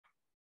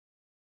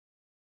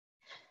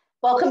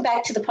Welcome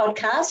back to the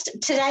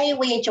podcast. Today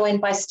we are joined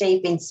by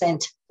Steve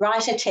Vincent,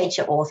 writer,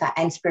 teacher, author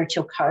and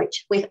spiritual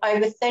coach with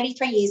over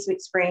 33 years of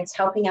experience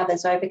helping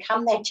others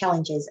overcome their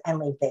challenges and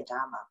live their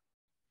Dharma.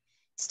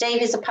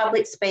 Steve is a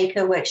public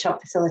speaker,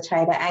 workshop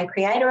facilitator and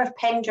creator of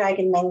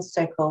Pendragon Men's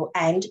Circle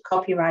and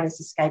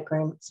Copywriters Escape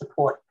Room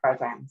support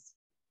programs.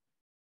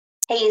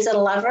 He is a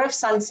lover of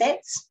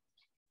sunsets,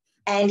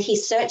 and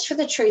his search for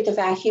the truth of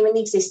our human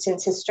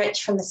existence has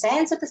stretched from the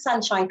sands of the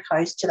Sunshine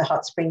Coast to the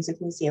hot springs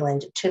of New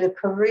Zealand to the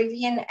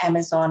Peruvian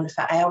Amazon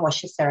for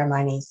ayahuasca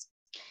ceremonies,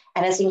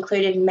 and has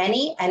included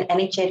many an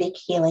energetic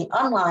healing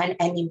online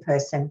and in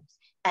person,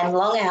 and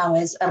long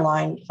hours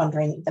alone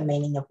pondering the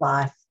meaning of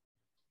life.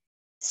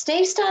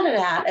 Steve started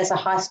out as a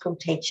high school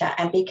teacher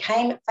and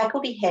became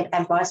faculty head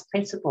and vice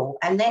principal,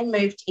 and then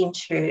moved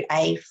into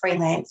a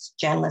freelance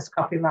journalist,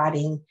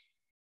 copywriter,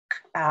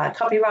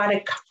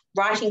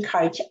 writing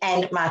coach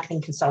and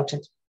marketing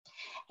consultant.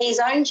 His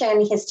own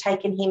journey has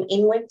taken him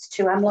inwards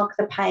to unlock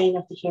the pain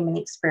of the human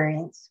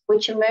experience,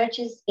 which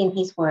emerges in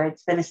his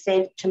words that are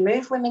said to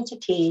move women to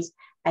tears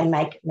and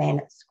make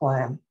men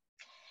squirm.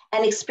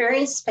 An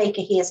experienced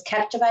speaker, he has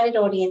captivated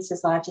audiences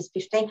as large as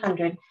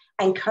 1,500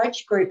 and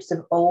coached groups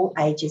of all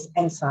ages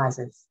and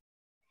sizes.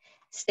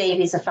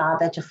 Steve is a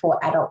father to 4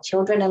 adult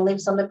children and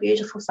lives on the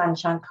beautiful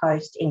Sunshine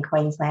Coast in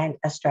Queensland,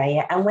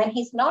 Australia. And when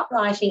he's not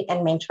writing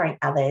and mentoring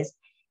others,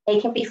 he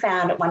can be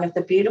found at one of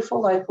the beautiful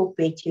local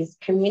beaches,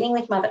 communing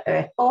with Mother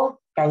Earth or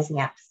gazing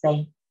out to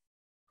sea.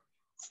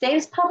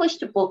 Steve's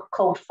published a book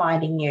called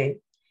Finding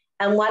You,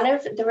 and one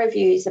of the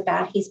reviews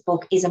about his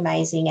book is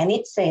amazing, and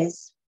it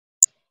says,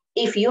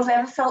 if you've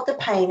ever felt the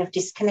pain of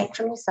disconnect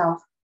from yourself,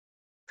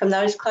 from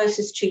those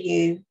closest to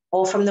you,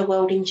 or from the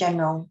world in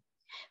general,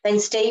 then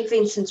Steve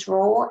Vincent's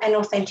raw and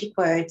authentic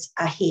words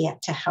are here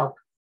to help.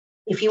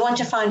 If you want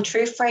to find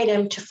true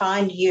freedom to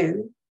find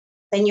you,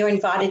 then you're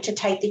invited to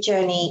take the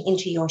journey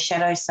into your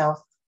shadow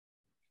self.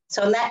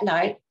 So on that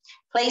note,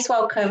 please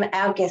welcome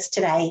our guest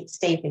today,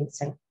 Steve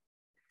Vincent.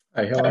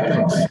 Hey,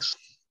 hello, thanks.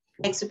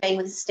 Thanks for being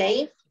with us,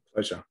 Steve.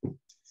 Pleasure.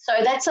 So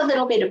that's a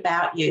little bit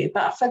about you,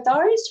 but for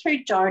those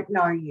who don't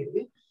know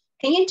you,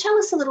 can you tell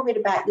us a little bit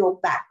about your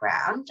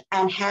background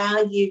and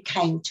how you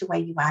came to where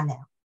you are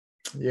now?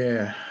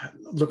 Yeah,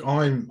 look,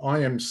 I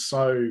am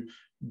so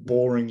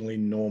boringly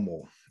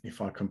normal, if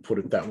I can put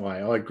it that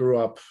way. I grew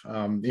up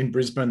in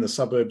Brisbane, the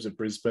suburbs of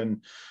Brisbane.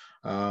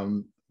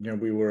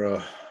 We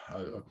were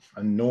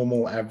a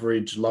normal,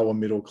 average, lower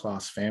middle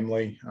class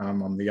family.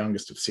 I'm the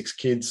youngest of 6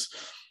 kids.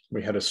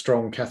 We had a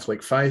strong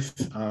Catholic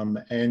faith,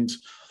 and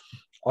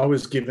I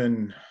was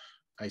given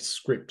a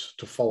script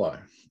to follow.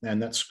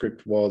 And that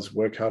script was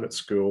work hard at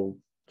school,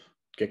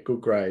 get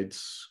good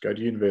grades, go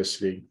to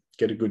university,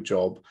 get a good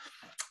job,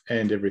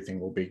 and everything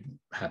will be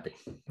happy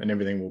and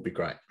everything will be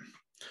great.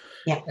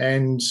 Yeah.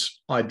 And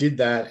I did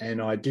that,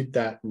 and I did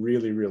that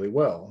really, really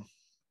well,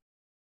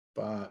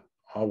 but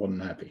I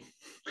wasn't happy.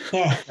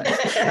 Yeah.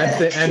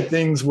 and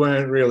things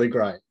weren't really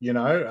great,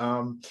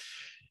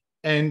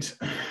 and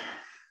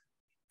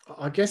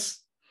I guess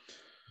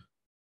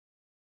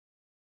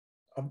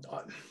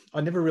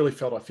I never really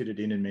felt I fitted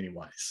in many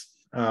ways.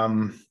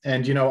 One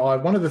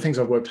of the things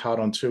I've worked hard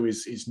on too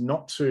is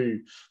not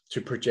to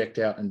project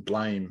out and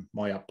blame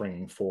my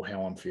upbringing for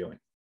how I'm feeling.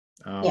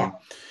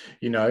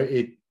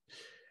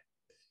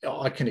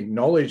 I can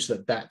acknowledge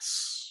that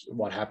that's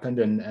what happened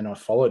and I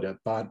followed it,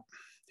 but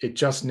it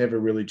just never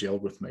really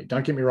gelled with me.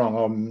 Don't get me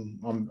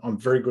wrong, I'm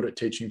very good at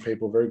teaching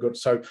people, very good.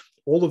 So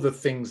all of the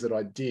things that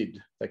I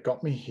did that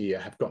got me here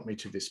have got me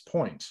to this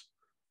point,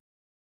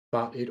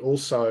 but it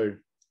also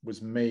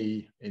was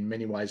me in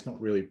many ways not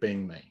really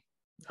being me.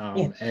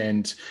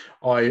 And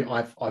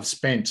I've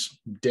spent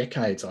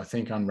decades, I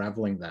think,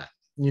 unraveling that.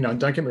 Don't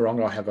get me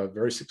wrong, I have a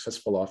very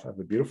successful life. I have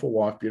a beautiful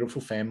wife,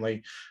 beautiful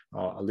family.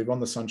 I live on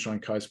the Sunshine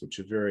Coast, which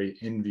is very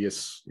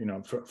envious,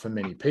 for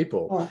many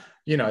people.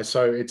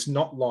 So it's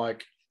not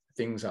like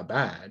things are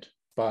bad,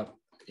 but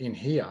in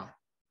here,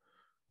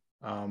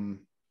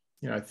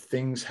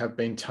 things have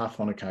been tough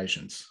on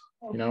occasions,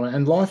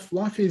 and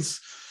life is,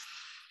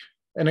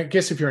 and I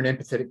guess if you're an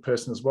empathetic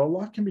person as well,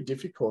 life can be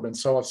difficult. And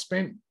so I've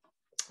spent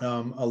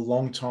a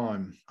long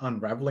time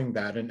unraveling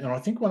that. And I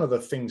think one of the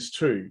things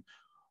too,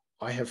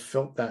 I have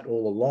felt that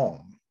all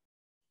along,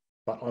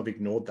 but I've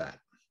ignored that.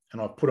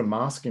 And I've put a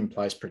mask in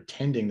place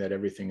pretending that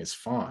everything is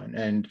fine.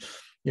 And,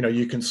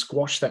 you can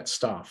squash that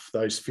stuff,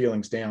 those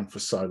feelings down for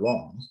so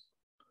long,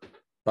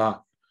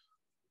 but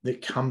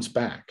it comes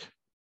back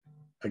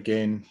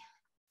again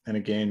and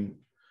again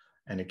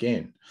and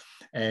again.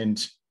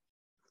 And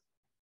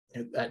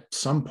at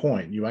some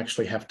point, you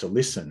actually have to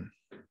listen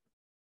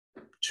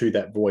to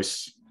that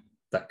voice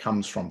that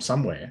comes from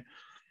somewhere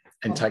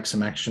and take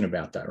some action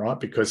about that, right?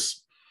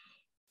 Because,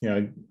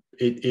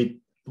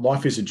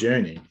 life is a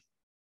journey,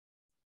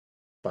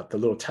 but the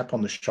little tap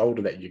on the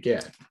shoulder that you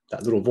get,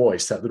 that little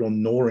voice, that little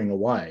gnawing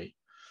away,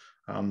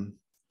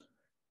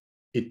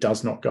 it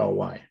does not go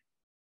away.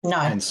 No.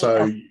 And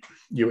so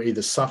you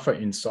either suffer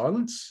in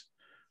silence,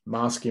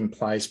 mask in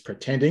place,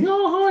 pretending,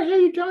 oh, hi, how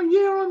you going?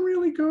 Yeah, I'm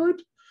really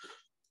good.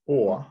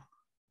 Or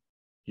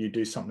you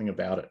do something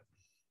about it.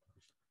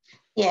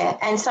 Yeah,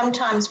 and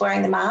sometimes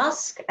wearing the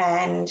mask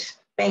and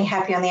being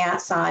happy on the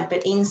outside,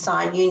 but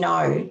inside, you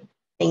know,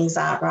 things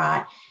aren't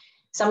right.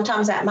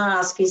 Sometimes that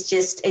mask is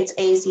just, it's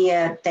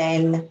easier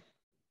than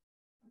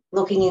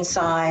looking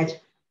inside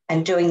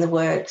and doing the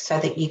work so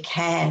that you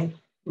can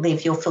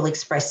live your full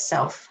expressed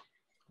self.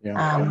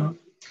 Yeah.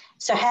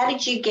 So how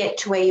did you get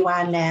to where you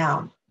are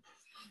now?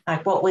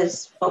 Like what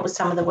was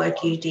some of the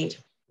work you did?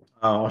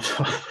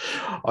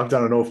 I've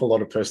done an awful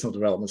lot of personal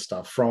development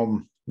stuff,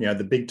 from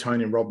the big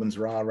Tony Robbins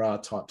rah-rah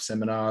type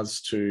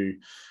seminars to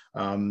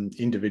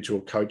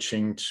individual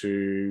coaching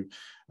to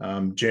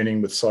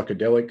journeying with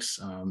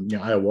psychedelics,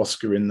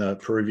 ayahuasca in the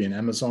Peruvian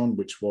Amazon,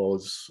 which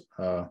was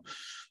a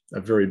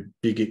very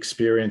big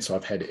experience.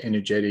 I've had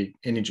energy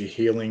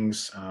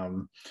healings,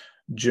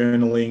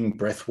 journaling,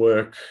 breath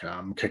work,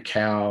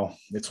 cacao.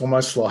 It's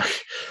almost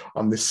like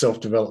I'm this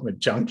self-development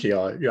junkie.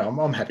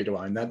 I'm happy to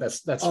own that.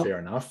 That's fair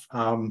enough.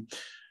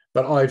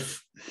 But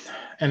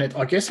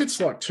I guess it's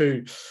like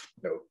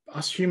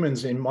us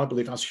humans, in my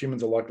belief, us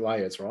humans are like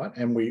layers, right?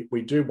 And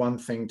we do one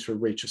thing to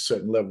reach a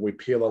certain level, we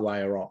peel a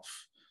layer off,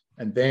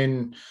 and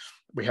then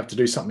we have to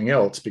do something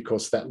else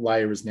because that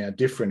layer is now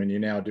different and you're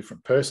now a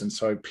different person.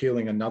 So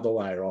peeling another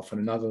layer off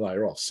and another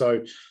layer off.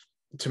 So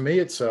to me,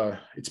 it's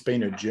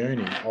been a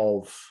journey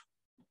of,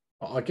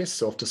 I guess,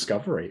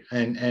 self-discovery.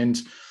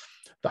 And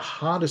the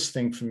hardest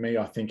thing for me,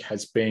 I think,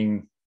 has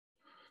been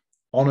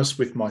honest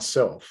with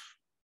myself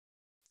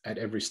at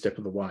every step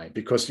of the way.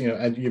 Because,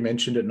 and you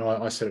mentioned it, and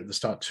I said it at the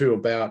start too,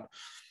 about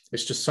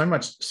it's just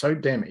so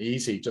damn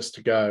easy just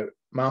to go,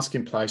 mask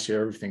in place, yeah,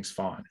 everything's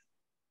fine.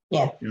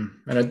 Yeah.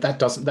 And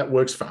that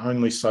works for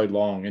only so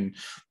long. And,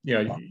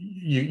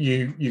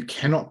 you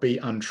cannot be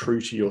untrue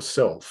to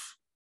yourself.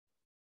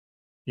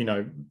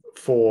 I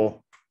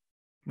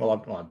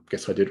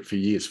guess I did it for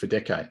years, for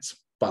decades.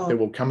 But there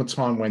will come a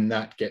time when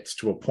that gets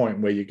to a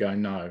point where you go,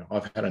 no,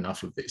 I've had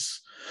enough of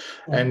this.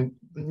 Yeah. And,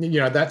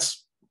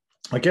 that's,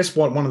 I guess,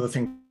 one of the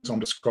things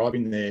I'm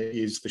describing there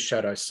is the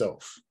shadow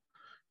self.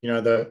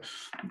 The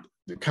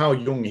Carl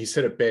Jung, he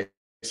said it best.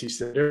 He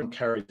said, everyone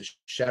carries the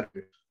shadow,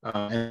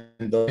 and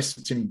the less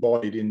it's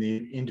embodied in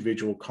the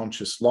individual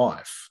conscious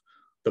life,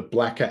 the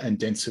blacker and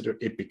denser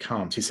it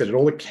becomes. He said, at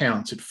all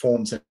accounts, it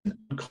forms an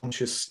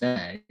unconscious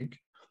snag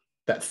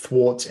that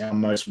thwarts our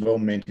most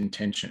well-meant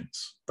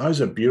intentions. Those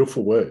are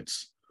beautiful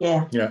words.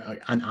 Yeah.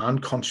 An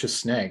unconscious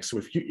snag.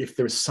 So if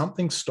there is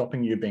something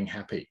stopping you being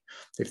happy,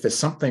 if there's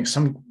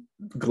some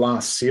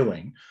glass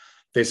ceiling,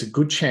 there's a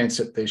good chance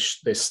that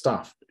there's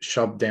stuff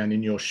shoved down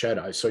in your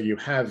shadow. So you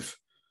have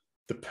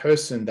the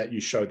person that you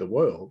show the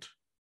world,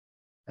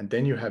 and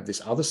then you have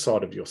this other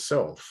side of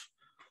yourself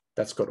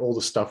that's got all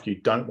the stuff you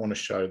don't want to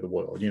show the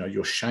world,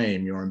 your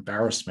shame, your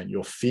embarrassment,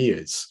 your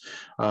fears,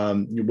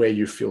 where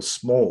you feel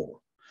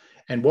small.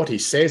 And what he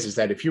says is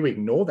that if you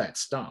ignore that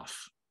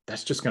stuff,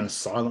 that's just going to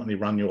silently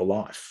run your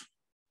life,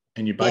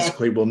 and you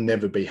basically will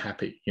never be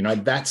happy.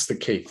 That's the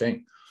key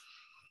thing.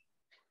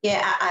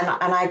 Yeah,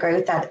 and I agree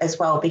with that as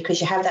well, because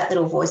you have that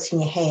little voice in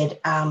your head,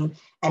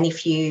 and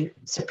if you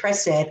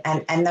suppress it,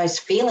 and those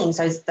feelings,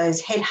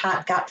 those head,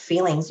 heart, gut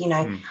feelings,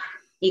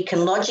 you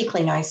can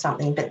logically know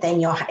something, but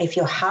then if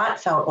your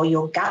heartfelt or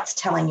your gut's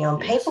telling you,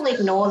 and people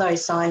ignore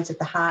those signs of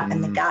the heart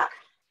and the gut,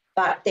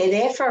 but they're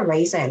there for a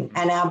reason,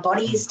 and our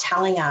body is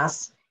telling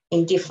us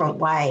in different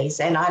ways.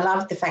 And I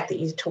love the fact that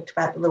you talked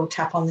about the little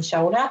tap on the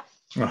shoulder.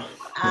 Go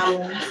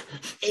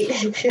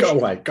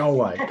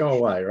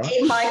away, right?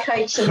 In my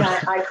coaching,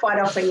 I quite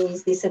often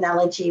use this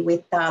analogy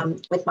with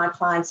my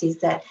clients, is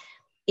that,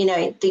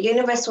 the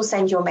universe will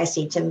send you a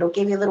message, and it'll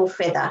give you a little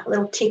feather, a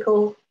little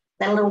tickle,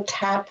 then a little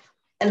tap,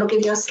 and it'll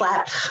give you a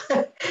slap,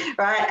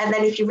 right? And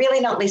then if you're really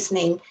not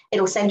listening,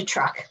 it'll send a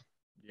truck,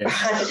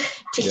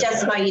 right, to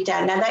just slow you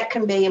down. Now, that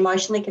can be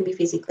emotionally, can be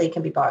physically,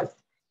 can be both.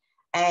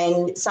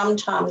 And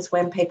sometimes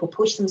when people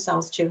push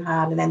themselves too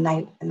hard, and then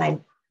they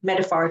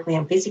metaphorically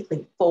and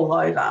physically fall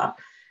over,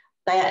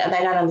 they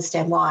don't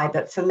understand why.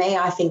 But for me,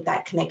 I think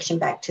that connection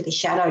back to the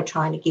shadow,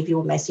 trying to give you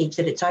a message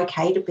that it's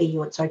okay to be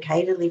you, it's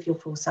okay to live your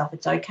full self,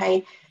 it's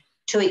okay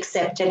to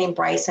accept and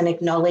embrace and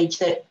acknowledge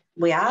that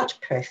we aren't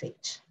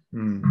perfect,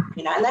 and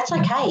that's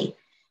okay.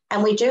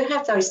 And we do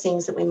have those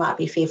things that we might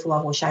be fearful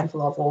of or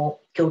shameful of or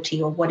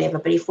guilty or whatever,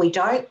 but if we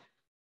don't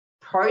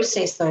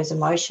process those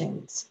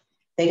emotions,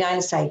 they're going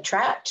to stay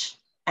trapped,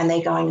 and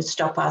they're going to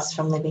stop us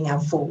from living our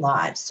full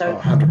lives. So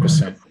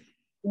 100%.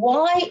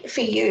 Why,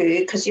 for you,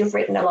 because you've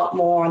written a lot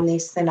more on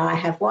this than I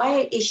have,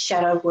 why is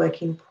shadow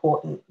work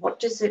important?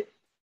 What is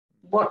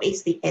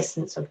the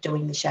essence of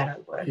doing the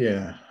shadow work?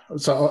 Yeah.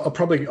 So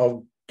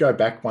I'll go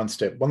back one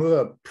step. One of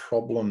the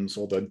problems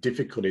or the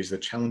difficulties, the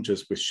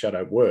challenges with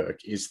shadow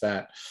work is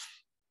that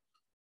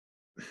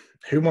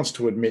who wants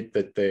to admit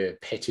that they're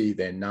petty,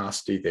 they're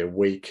nasty, they're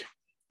weak,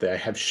 they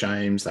have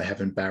shames, they have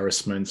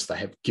embarrassments, they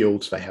have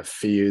guilt, they have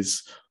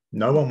fears.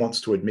 No one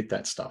wants to admit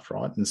that stuff,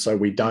 right? And so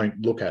we don't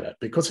look at it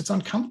because it's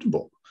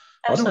uncomfortable.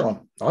 Absolutely.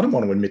 I don't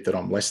want to admit that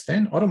I'm less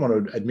than. I don't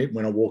want to admit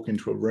when I walk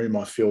into a room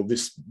I feel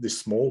this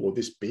small or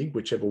this big,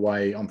 whichever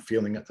way I'm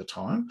feeling at the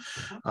time.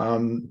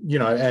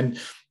 And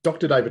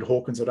Dr. David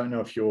Hawkins, I don't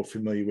know if you're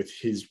familiar with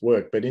his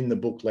work, but in the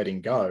book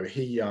Letting Go,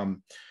 he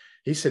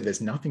said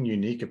there's nothing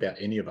unique about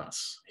any of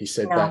us. He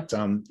said that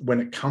when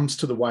it comes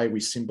to the way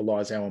we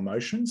symbolize our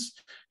emotions,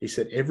 he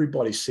said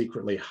everybody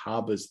secretly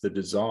harbors the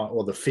desire,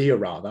 or the fear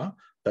rather,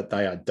 that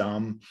they are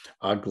dumb,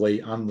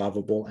 ugly,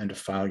 unlovable, and a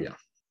failure.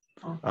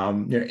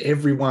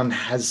 Everyone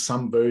has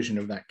some version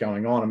of that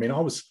going on. I mean,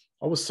 I was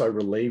so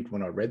relieved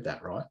when I read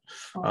that, right?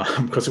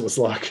 Because it was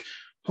like,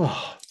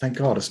 oh, thank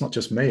God, it's not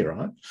just me,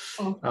 right?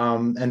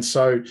 And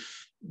so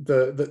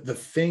the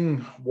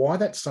thing, why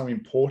that's so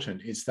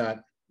important is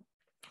that,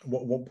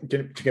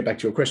 to get back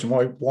to your question,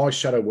 why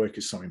shadow work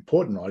is so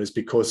important, right, is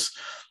because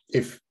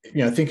if,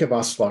 think of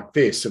us like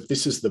this, if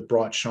this is the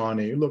bright,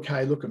 shiny,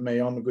 hey, look at me,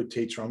 I'm a good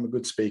teacher, I'm a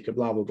good speaker,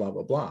 blah, blah, blah,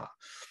 blah, blah.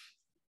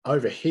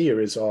 Over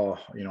here is,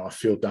 I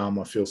feel dumb,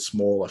 I feel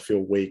small, I feel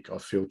weak, I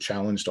feel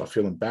challenged, I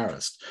feel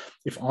embarrassed.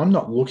 If I'm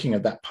not looking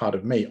at that part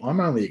of me, I'm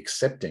only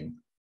accepting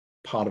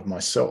part of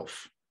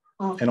myself.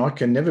 And I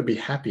can never be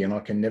happy and I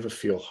can never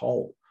feel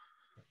whole.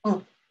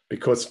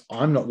 Because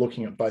I'm not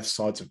looking at both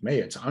sides of me.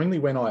 It's only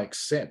when I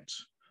accept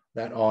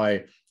that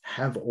I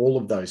have all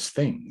of those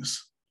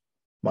things,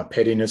 my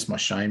pettiness, my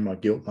shame, my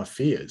guilt, my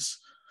fears,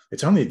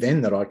 it's only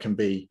then that I can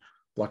be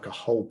like a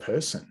whole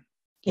person.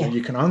 Yeah.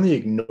 You can only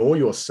ignore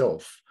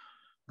yourself,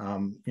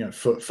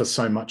 for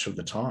so much of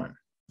the time,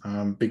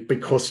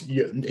 because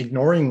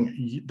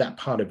ignoring that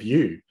part of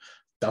you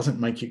doesn't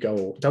make it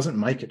go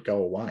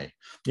away.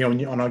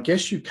 And I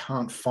guess you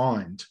can't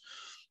find,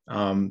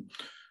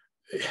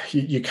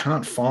 you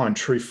can't find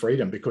true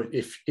freedom, because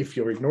if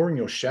you're ignoring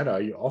your shadow,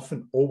 you're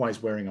often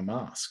always wearing a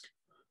mask,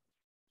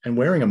 and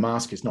wearing a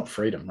mask is not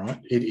freedom, right?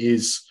 It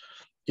is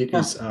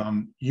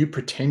you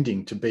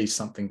pretending to be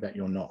something that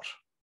you're not.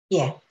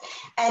 Yeah.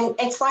 And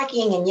it's like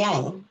yin and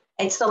yang.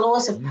 It's the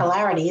laws of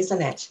polarity,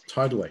 isn't it?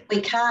 Totally. We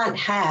can't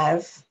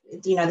have,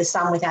 the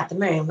sun without the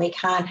moon. We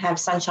can't have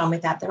sunshine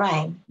without the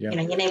rain. Yeah. You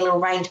need a little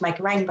rain to make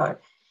a rainbow.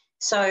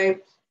 So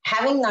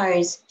having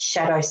those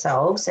shadow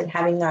selves and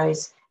having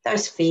those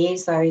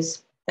fears,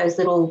 those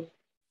little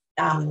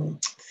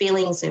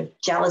feelings of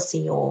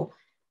jealousy or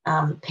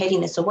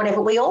pettiness or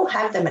whatever, we all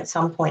have them at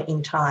some point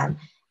in time.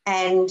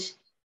 And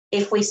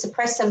if we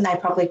suppress them, they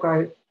probably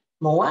grow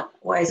more.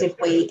 Whereas if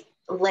we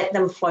let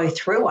them flow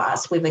through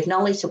us, we've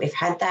acknowledged that we've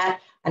had that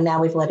and now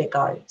we've let it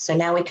go. So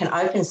now we can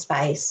open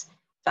space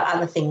for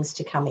other things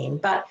to come in.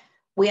 But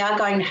we are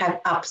going to have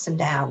ups and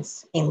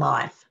downs in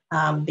life,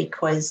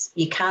 because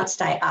you can't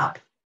stay up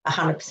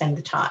 100% of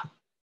the time.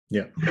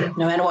 Yeah.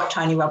 No matter what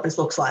Tony Robbins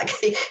looks like,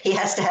 he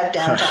has to have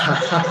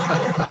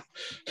downtime.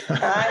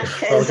 Right?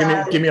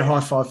 Well, give me a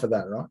high five for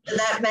that, right?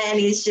 That man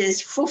is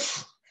just,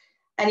 woof.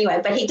 Anyway,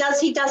 but he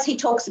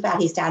talks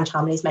about his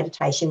downtime and his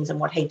meditations and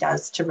what he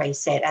does to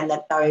reset, and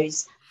that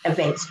those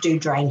events do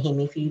drain him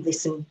if you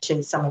listen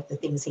to some of the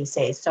things he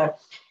says. So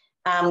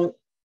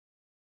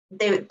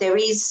there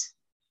is,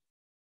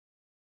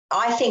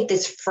 I think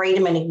there's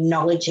freedom in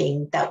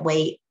acknowledging that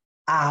we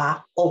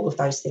are all of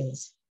those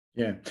things.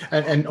 Yeah.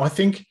 And I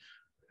think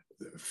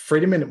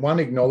freedom in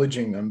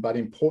acknowledging them, but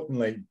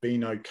importantly,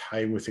 being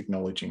okay with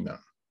acknowledging them.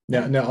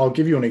 Now I'll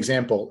give you an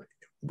example.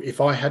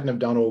 If I hadn't have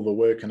done all the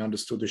work and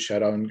understood the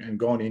shadow and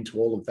gone into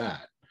all of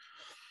that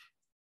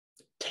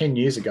 10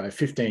 years ago,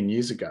 15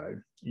 years ago,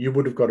 you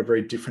would have got a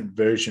very different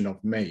version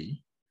of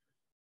me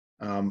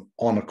on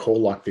a call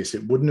like this.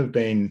 It wouldn't have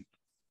been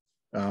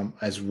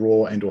as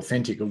raw and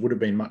authentic. It would have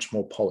been much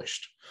more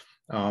polished,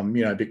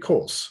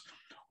 because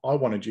I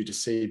wanted you to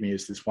see me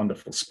as this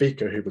wonderful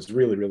speaker who was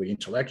really, really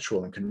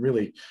intellectual and can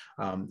really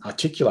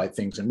articulate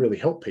things and really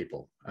help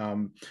people. I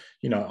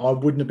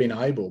wouldn't have been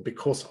able,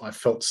 because I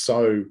felt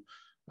so,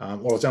 I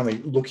was only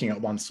looking at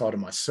one side of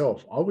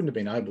myself, I wouldn't have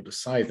been able to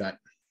say that,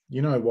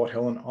 you know what,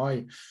 Helen,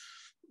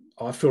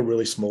 I feel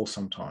really small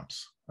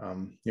sometimes.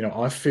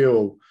 I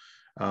feel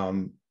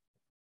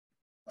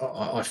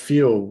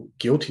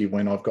guilty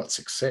when I've got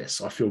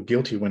success. I feel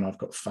guilty when I've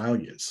got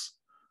failures.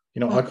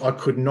 I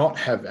could not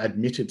have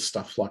admitted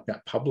stuff like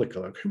that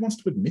publicly. Like, who wants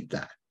to admit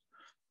that?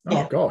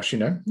 Oh gosh,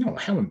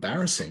 how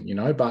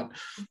embarrassing,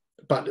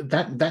 but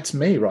that's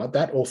me, right?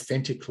 That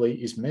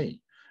authentically is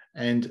me.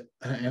 And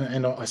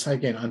I say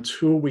again,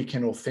 until we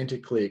can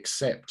authentically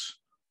accept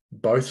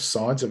both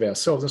sides of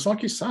ourselves, it's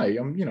like you say,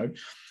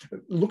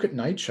 look at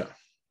nature.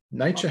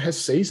 Nature has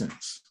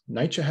seasons.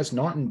 Nature has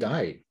night and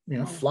day,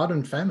 flood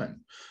and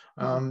famine.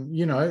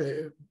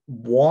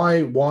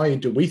 Why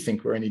do we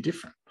think we're any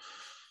different?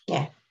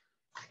 Yeah.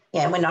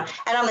 Yeah, we're not.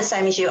 And I'm the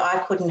same as you. I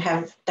couldn't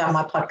have done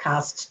my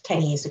podcast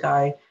 10 years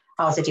ago.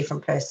 I was a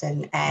different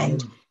person.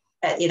 And,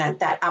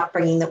 that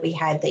upbringing that we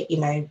had, that,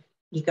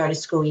 you go to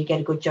school, you get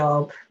a good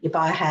job, you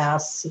buy a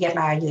house, you get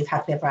married, you live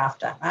happily ever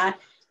after, right?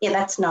 Yeah,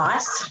 that's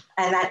nice.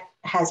 And that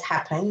has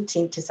happened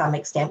to some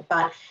extent.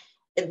 But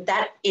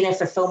that inner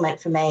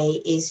fulfillment for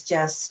me is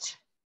just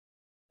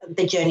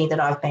the journey that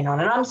I've been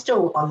on. And I'm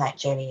still on that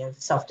journey of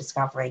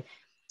self-discovery.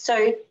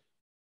 So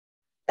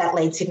that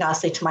leads in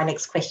nicely to my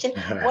next question.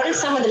 What are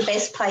some of the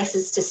best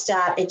places to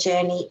start a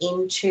journey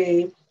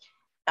into,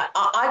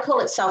 I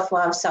call it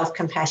self-love,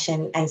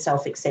 self-compassion and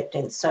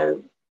self-acceptance.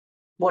 So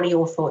what are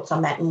your thoughts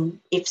on that? And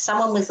if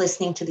someone was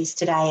listening to this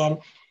today and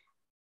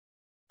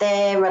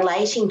they're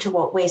relating to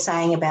what we're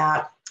saying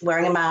about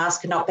wearing a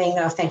mask and not being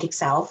their authentic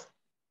self,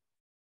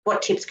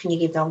 what tips can you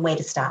give them where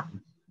to start?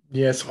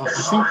 Yes, I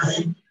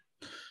think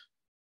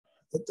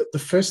the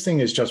first thing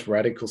is just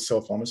radical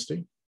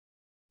self-honesty.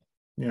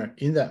 You know,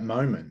 in that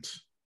moment,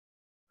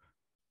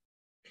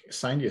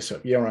 saying to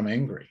yourself, yeah, I'm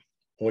angry,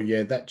 or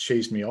yeah, that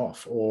cheesed me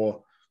off,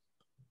 or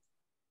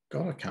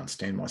God, I can't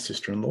stand my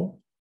sister-in-law.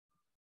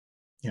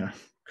 You know,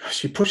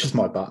 she pushes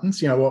my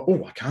buttons. You know, well,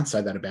 oh, I can't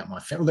say that about my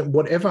family.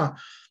 Whatever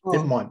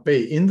it might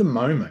be, in the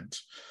moment,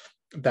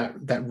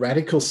 that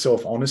radical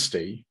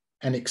self-honesty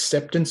and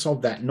acceptance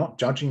of that, not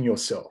judging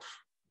yourself.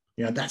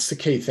 You know, that's the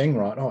key thing,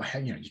 right? Oh,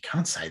 you know, you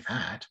can't say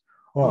that.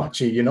 Oh,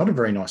 gee, you're not a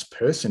very nice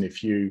person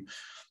if you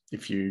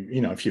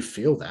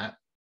feel that.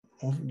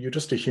 Well, you're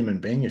just a human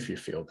being if you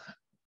feel that.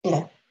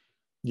 Yeah.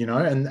 You know,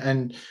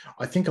 and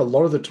I think a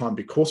lot of the time,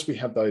 because we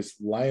have those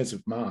layers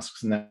of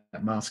masks and that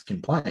mask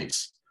in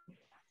place,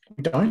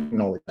 we don't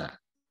acknowledge that.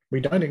 We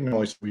don't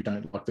acknowledge we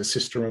don't like the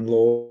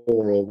sister-in-law,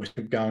 or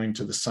we're going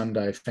to the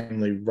Sunday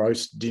family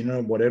roast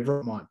dinner, whatever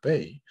it might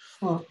be,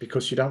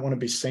 because you don't want to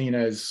be seen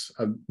as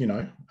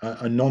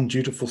a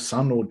non-dutiful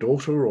son or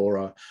daughter, or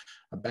a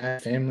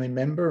bad family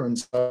member. And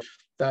so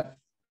that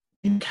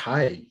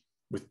okay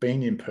with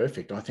being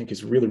imperfect, I think,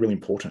 is really, really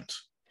important.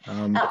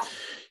 Yeah,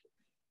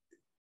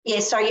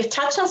 so you've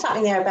touched on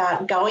something there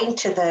about going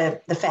to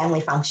the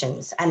family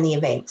functions and the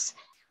events.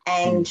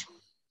 And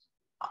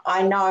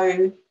I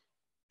know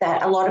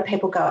that a lot of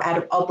people go out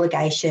of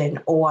obligation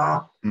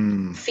or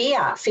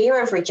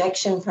fear of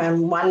rejection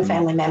from one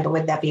family member,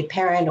 whether that be a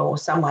parent or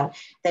someone,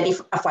 that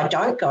if I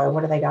don't go,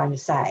 what are they going to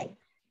say?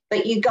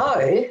 But you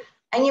go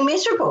and you're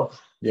miserable.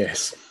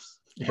 Yes.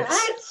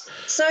 Right?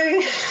 So,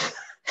 you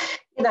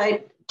know,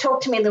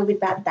 talk to me a little bit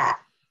about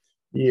that.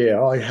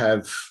 Yeah, I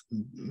have,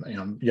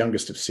 I'm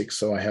youngest of 6,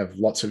 so I have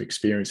lots of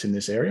experience in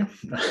this area.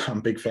 I'm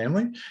a big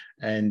family.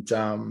 And,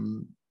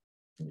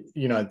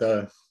 you know,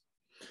 the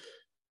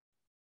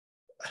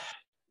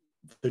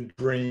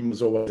dream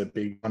was always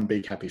one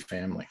big happy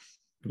family.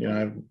 You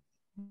know,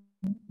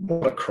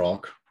 what a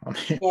crock. I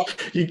mean,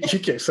 you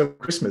get some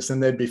Christmas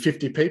and there'd be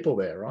 50 people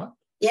there, right?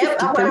 Yep,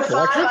 I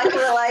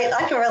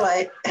can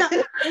relate.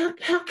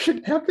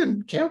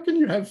 How can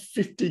you have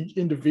 50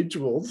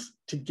 individuals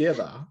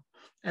together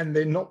and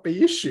there not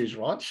be issues,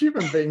 right?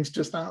 Human beings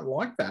just aren't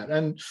like that.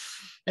 And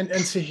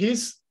so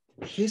here's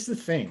the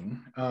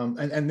thing,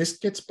 and this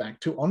gets back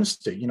to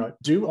honesty. You know,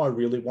 do I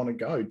really want to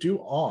go?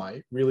 Do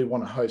I really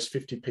want to host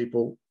 50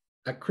 people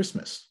at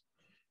Christmas?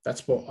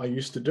 That's what I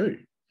used to do.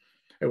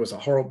 It was a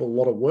horrible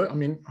lot of work. I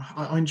mean,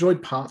 I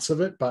enjoyed parts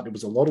of it, but it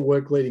was a lot of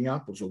work leading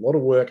up. It was a lot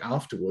of work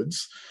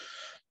afterwards.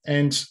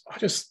 And I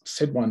just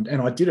said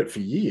and I did it for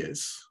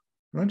years.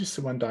 And I just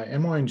said one day,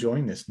 am I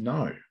enjoying this?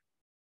 No.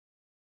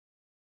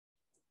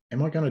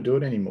 Am I going to do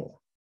it anymore?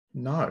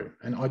 No.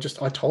 And I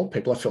told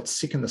people, I felt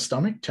sick in the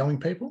stomach telling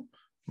people,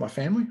 my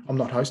family, I'm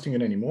not hosting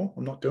it anymore.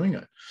 I'm not doing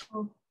it.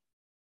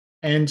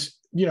 And,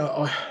 you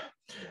know,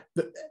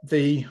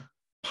 the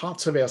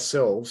parts of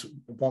ourselves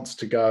wants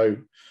to go,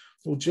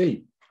 well,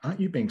 gee, aren't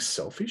you being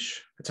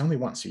selfish? It's only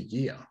once a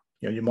year.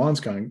 You know, your mind's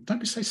going, don't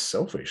be so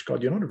selfish.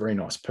 God, you're not a very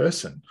nice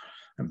person.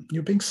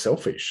 You're being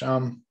selfish.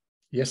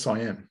 Yes, I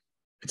am.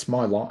 It's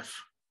my life.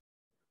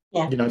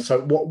 Yeah. You know, so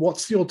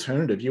what's the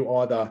alternative? You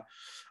either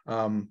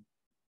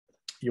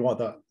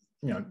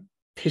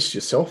piss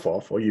yourself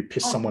off, or you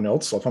piss someone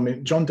else off. I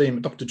mean,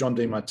 Dr. John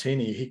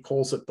Demartini, he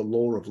calls it the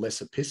law of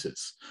lesser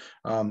pisses.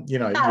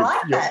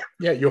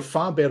 You're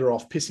far better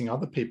off pissing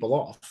other people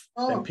off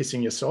than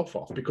pissing yourself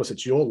off, because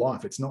it's your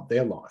life. It's not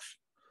their life.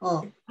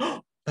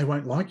 They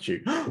won't like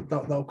you.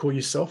 They'll call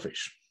you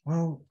selfish.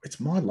 Well,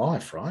 it's my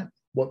life, right?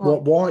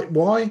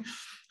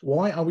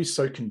 Why are we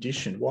so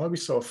conditioned? Why are we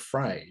so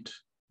afraid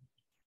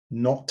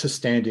not to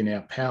stand in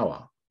our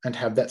power and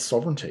have that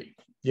sovereignty?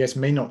 Yes,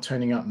 me not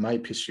turning up may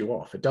piss you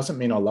off. It doesn't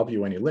mean I love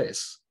you any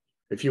less.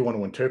 If you want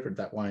to interpret it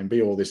that way and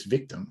be all this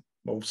victim,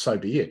 well, so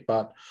be it.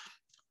 But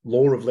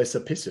law of lesser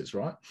pisses,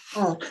 right?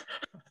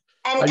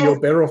 And you're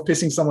better off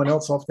pissing someone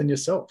else off than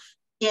yourself.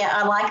 Yeah,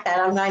 I like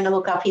that. I'm going to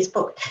look up his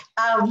book.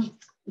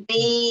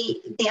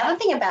 The other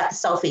thing about the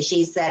selfish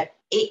is that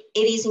it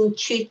is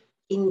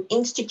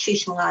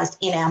institutionalized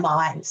in our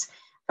minds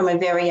from a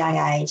very young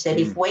age, that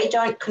if we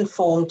don't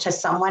conform to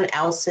someone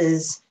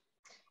else's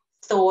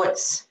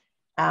thoughts,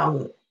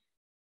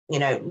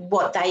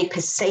 what they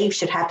perceive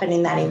should happen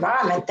in that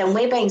environment, then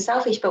we're being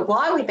selfish. But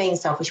why are we being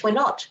selfish? We're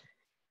not.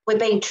 We're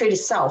being true to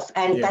self,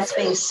 and that's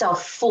being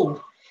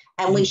self-full.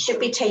 And we should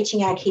be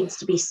teaching our kids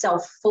to be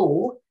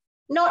self-full,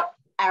 not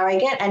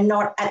arrogant and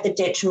not at the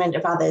detriment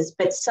of others,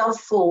 but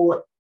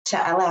self-full, to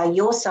allow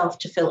yourself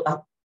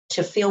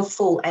to feel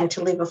full and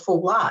to live a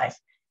full life.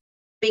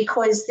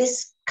 Because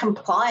this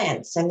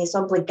compliance and this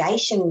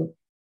obligation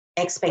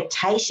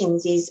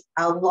expectations is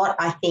a lot,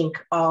 I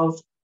think, of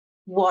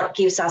what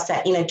gives us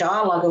that inner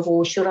dialogue of,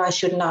 well, should I,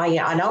 shouldn't I?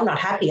 Yeah, I know I'm not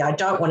happy. I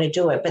don't want to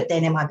do it, but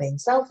then am I being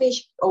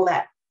selfish? All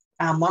that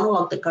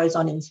monologue that goes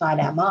on inside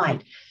our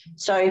mind.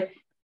 So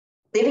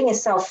living a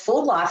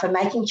self-full life and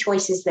making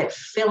choices that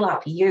fill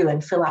up you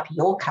and fill up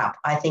your cup,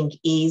 I think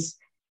is,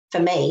 for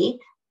me,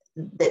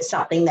 that's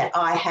something that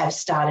I have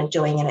started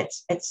doing, and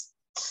it's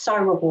so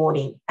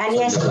rewarding. And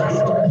yes,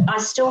 I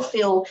still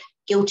feel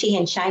guilty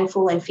and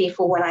shameful and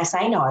fearful when I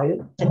say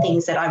no to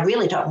things that I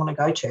really don't want to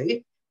go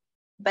to.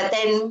 But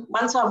then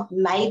once I've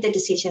made the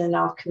decision and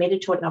I've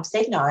committed to it and I've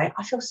said no,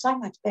 I feel so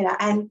much better.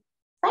 And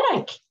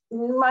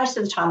most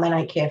of the time, they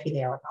don't care if you're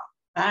there or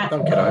not. Right?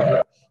 They'll get over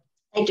it.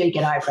 They do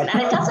get over it.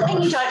 And it doesn't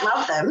mean you don't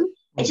love them.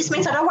 It just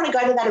means I don't want to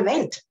go to that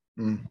event.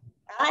 Mm.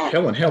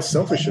 Helen, how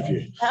selfish of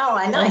you. Oh,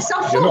 I know.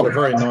 You're not a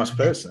very nice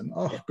person.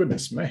 Oh,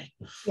 goodness me.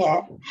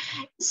 Yeah.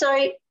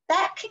 So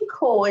that can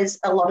cause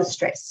a lot of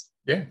stress.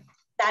 Yeah.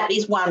 That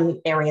is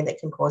one area that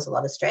can cause a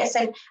lot of stress.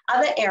 And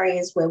other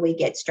areas where we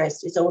get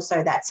stressed is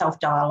also that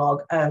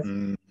self-dialogue of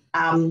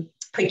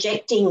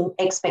projecting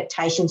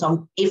expectations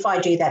on, if I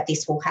do that,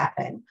 this will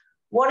happen.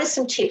 What are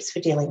some tips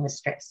for dealing with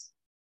stress?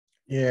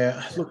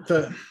 Yeah, look,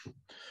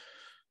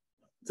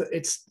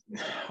 it's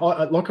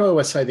like I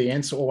always say, the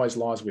answer always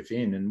lies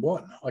within. And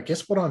what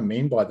I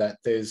mean by that,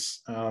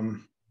 there's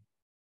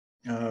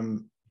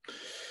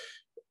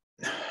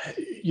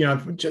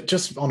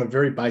just on a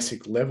very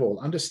basic level,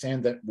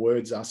 understand that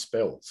words are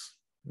spells.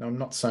 Now, I'm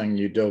not saying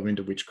you delve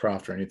into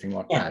witchcraft or anything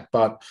like that,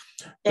 but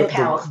they're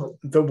powerful.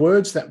 The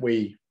words that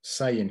we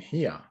say in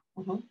here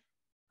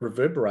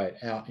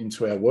reverberate out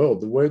into our world.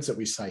 The words that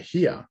we say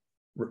here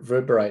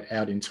reverberate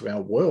out into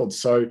our world.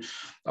 So,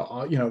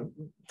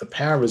 the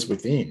power is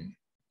within.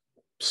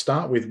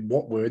 Start with,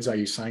 what words are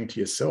you saying to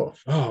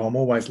yourself? Oh, I'm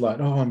always late.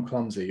 Oh, I'm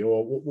clumsy,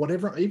 or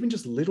whatever, even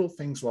just little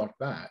things like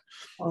that.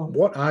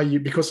 What are you?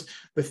 Because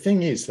the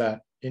thing is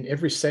that in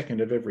every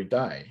second of every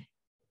day,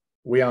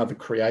 we are the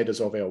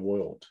creators of our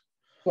world.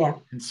 Yeah.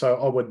 And so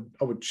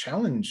I would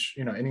challenge,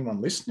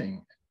 anyone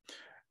listening,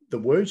 the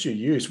words you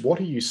use, what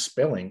are you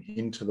spelling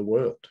into the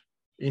world,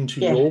 into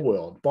your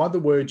world? By the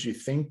words you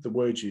think, the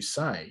words you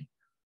say,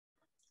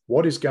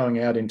 what is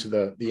going out into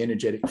the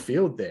energetic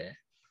field there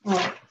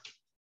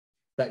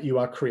that you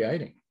are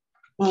creating?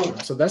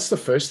 So that's the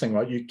first thing,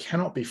 right? You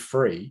cannot be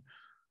free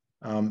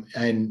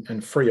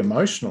and free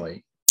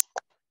emotionally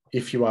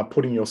if you are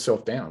putting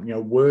yourself down.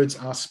 Words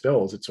are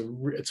spells. It's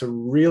a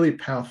really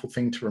powerful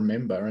thing to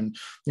remember. And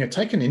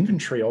take an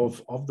inventory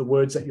of the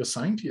words that you're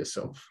saying to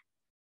yourself.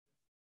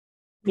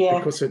 Yeah,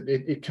 because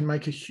it can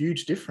make a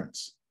huge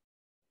difference.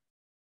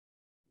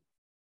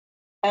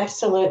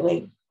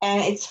 Absolutely.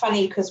 And it's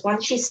funny because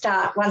once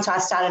I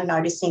started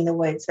noticing the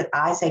words that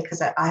I say,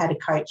 because I had a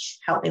coach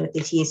help me with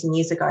this years and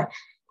years ago,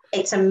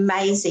 it's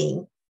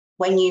amazing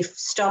when you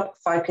stop,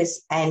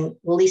 focus, and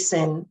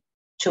listen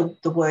to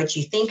the words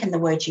you think and the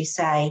words you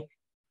say,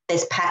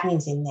 there's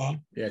patterns in there.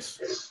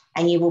 Yes.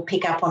 And you will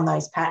pick up on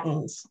those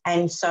patterns.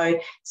 And so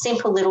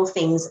simple little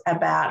things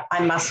about,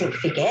 I mustn't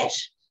forget.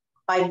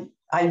 I'm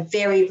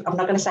not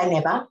going to say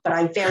never, but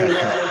I very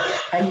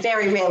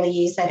rarely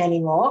use that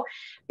anymore,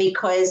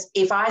 because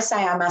if I say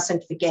I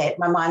mustn't forget,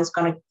 my mind's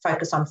going to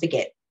focus on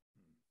forget,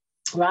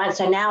 right?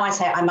 So now I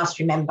say I must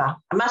remember.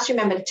 I must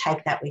remember to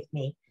take that with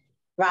me,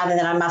 rather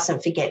than I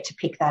mustn't forget to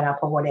pick that up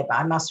or whatever.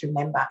 I must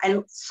remember.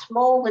 And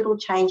small little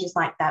changes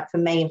like that for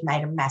me have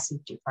made a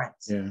massive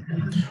difference. Yeah.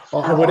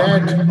 I would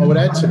add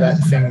to that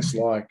things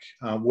like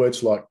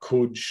words like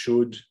could,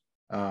 should,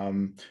 I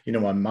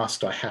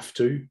must, I have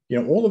to.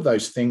 All of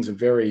those things are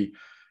very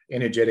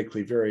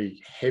energetically,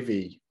 very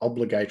heavy,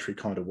 obligatory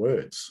kind of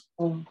words.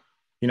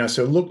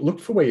 So look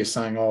for where you're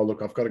saying, oh,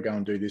 look, I've got to go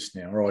and do this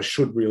now, or I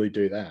should really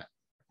do that.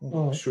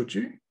 Should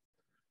you?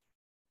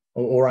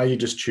 Or are you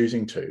just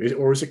choosing to?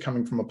 Or is it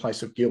coming from a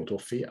place of guilt or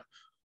fear?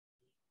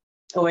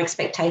 Or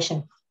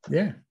expectation.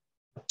 Yeah.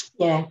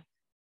 Yeah.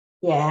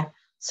 Yeah.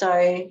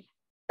 So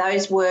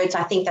those words,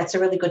 I think that's a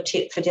really good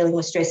tip for dealing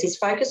with stress, is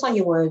focus on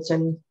your words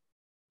and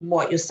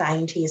what you're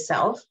saying to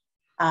yourself,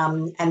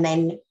 and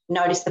then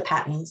notice the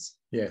patterns.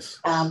 Yes.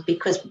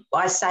 Because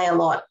I say a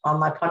lot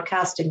on my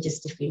podcast, and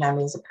just if you know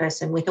me as a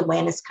person, with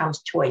awareness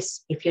comes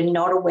choice. If you're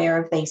not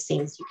aware of these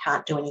things, you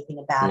can't do anything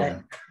about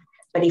it.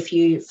 But if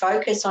you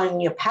focus on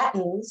your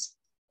patterns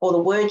or the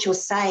words you're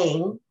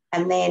saying,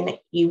 and then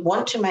you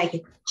want to make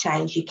a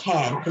change, you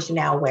can, because you're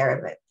now aware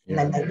of it.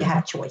 And then you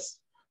have choice.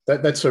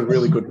 That's a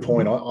really good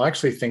point. I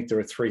actually think there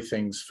are three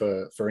things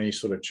for any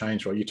sort of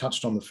change. Right? You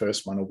touched on the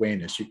first one,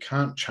 awareness. You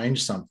can't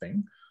change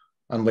something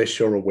unless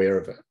you're aware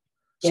of it.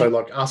 So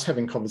like us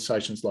having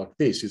conversations like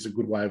this is a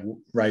good way of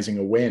raising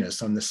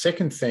awareness. And the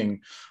second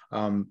thing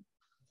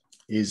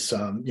is,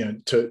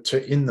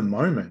 to in the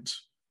moment.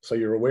 So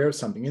you're aware of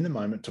something in the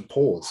moment, to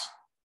pause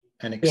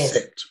and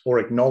accept or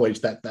acknowledge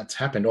that that's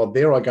happened. Oh,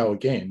 there I go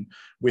again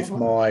with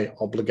my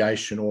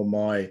obligation or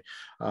my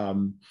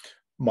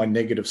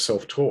negative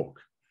self-talk.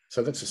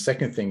 So that's the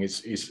second thing,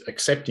 is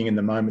accepting in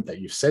the moment that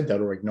you've said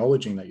that, or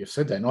acknowledging that you've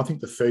said that. And I think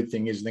the third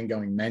thing is then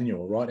going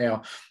manual, right?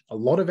 A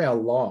lot of our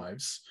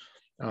lives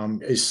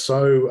is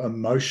so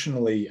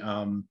emotionally,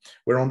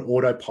 we're on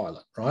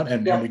autopilot, right?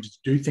 And we just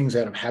do things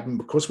out of habit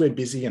because we're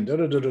busy and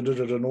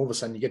and all of a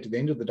sudden you get to the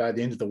end of the day,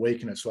 the end of the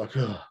week, and it's like,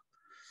 oh,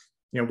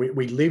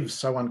 we live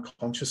so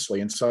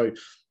unconsciously. And so,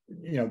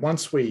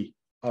 once we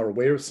are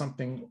aware of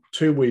something,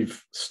 two,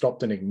 we've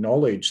stopped and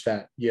acknowledged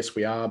that, yes,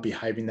 we are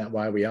behaving that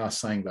way, we are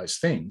saying those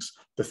things.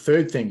 The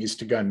third thing is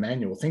to go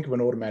manual. Think of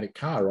an automatic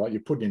car, right? You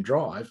put in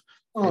drive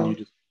and you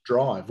just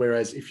drive.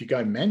 Whereas if you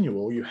go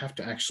manual, you have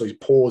to actually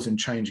pause and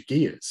change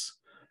gears.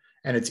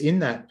 And it's in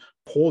that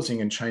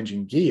pausing and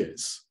changing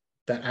gears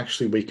that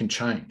actually we can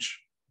change.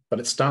 But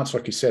it starts,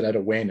 like you said, at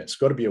awareness. It's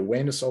got to be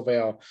awareness of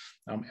our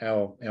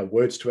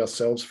words to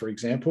ourselves, for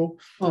example,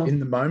 in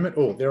the moment.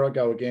 Oh, there I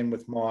go again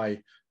with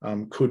my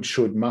could,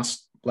 should,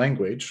 must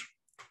language.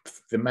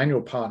 The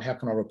manual part, how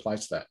can I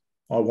replace that?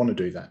 I want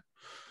to do that.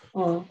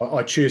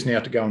 I choose now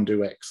to go and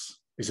do X.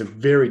 Is a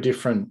very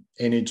different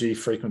energy,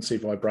 frequency,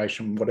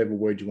 vibration, whatever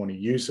word you want to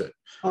use it.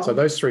 So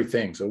those three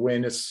things,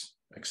 awareness,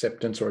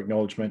 acceptance or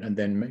acknowledgement, and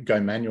then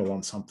go manual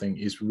on something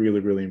is really,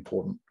 really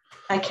important.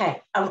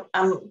 Okay.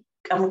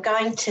 I'm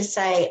going to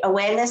say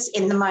awareness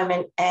in the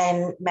moment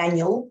and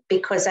manual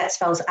because that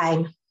spells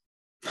aim.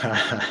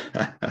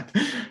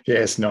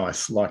 Yes,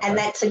 nice. And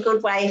that's a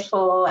good way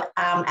for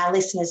our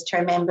listeners to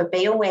remember,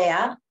 be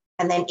aware,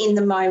 and then in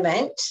the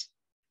moment,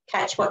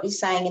 catch what you're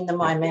saying in the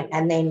moment,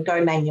 and then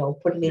go manual,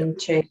 put it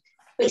into,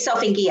 put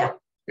yourself in gear.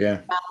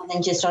 Yeah. Rather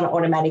than just on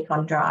automatic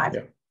on drive.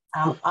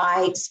 Yeah.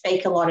 I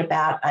speak a lot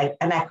about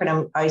an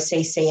acronym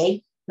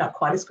OCCE, not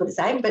quite as good as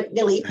AIM, but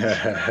nearly.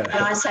 And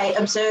I say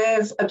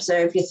observe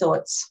your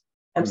thoughts,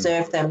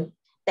 observe them,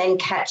 then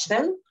catch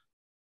them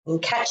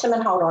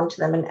and hold on to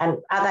them. And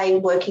are they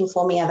working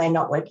for me? Are they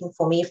not working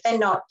for me? If they're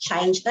not,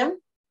 change them.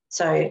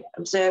 So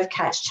observe,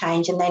 catch,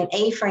 change. And then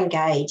E for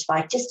engage,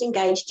 like just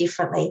engage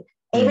differently.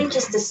 Even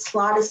just the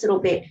slightest little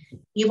bit,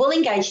 you will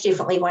engage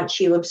differently once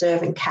you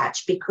observe and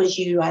catch because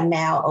you are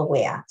now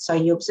aware. So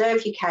you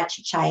observe, you catch,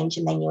 you change,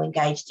 and then you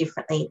engage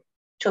differently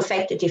to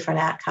affect a different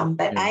outcome.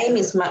 But AIM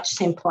is much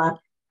simpler,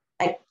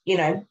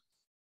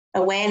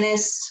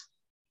 awareness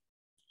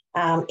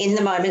in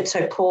the moment,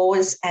 so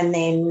pause and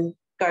then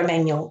go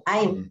manual.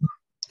 AIM.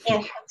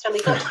 Yeah, that's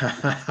really good.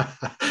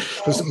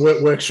 Just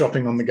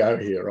workshopping on the go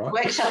here, right?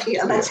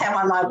 Workshopping, that's how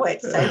my mind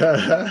works.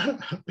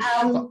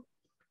 So.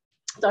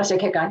 So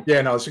keep going.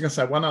 Yeah, no, I was just going to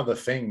say one other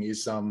thing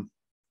is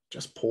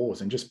just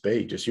pause and just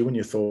be, just you and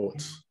your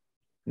thoughts.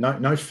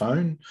 No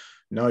phone,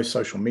 no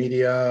social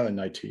media,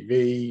 no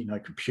TV, no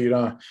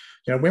computer.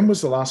 When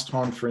was the last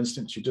time, for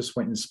instance, you just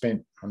went and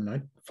spent,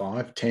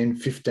 5, 10,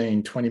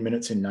 15, 20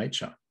 minutes in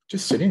nature?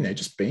 Just sitting there,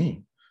 just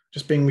being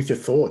with your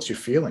thoughts, your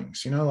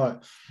feelings,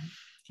 like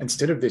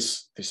instead of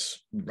this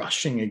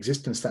rushing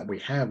existence that we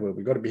have where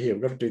we've got to be here,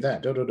 we've got to do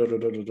that.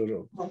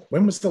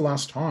 When was the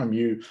last time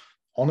you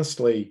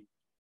honestly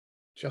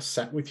just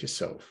sat with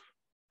yourself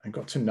and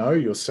got to know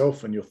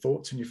yourself and your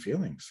thoughts and your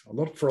feelings?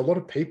 For a lot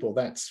of people,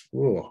 that's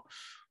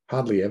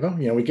hardly ever.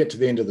 We get to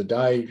the end of the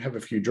day, have a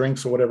few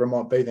drinks or whatever it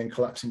might be, then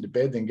collapse into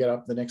bed, then get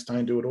up the next day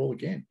and do it all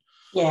again.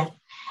 Yeah.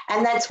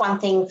 And that's one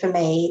thing for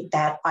me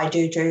that I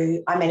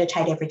do. I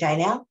meditate every day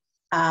now.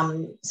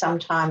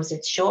 Sometimes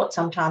it's short,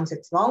 sometimes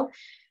it's long.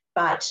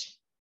 But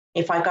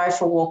if I go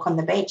for a walk on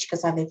the beach,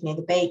 because I live near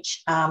the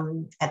beach,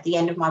 at the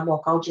end of my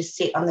walk, I'll just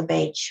sit on the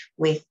beach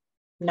with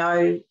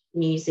no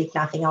music,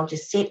 nothing. I'll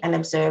just sit and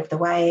observe the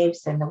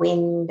waves and the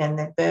wind and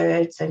the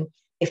birds, and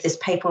if there's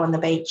people on the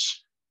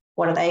beach,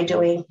 what are they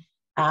doing?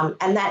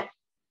 And that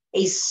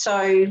is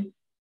so,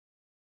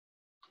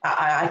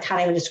 I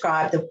can't even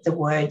describe the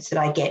words that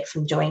I get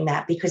from doing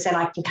that, because then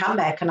I can come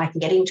back and I can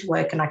get into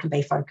work and I can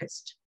be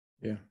focused.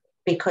 Yeah.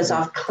 Because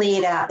I've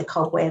cleared out the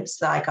cobwebs,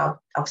 like I've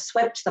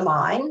swept the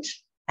mind,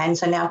 and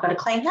so now I've got a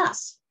clean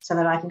house so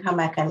that I can come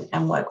back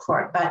and work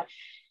for it. But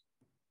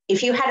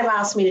if you had have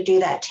asked me to do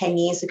that 10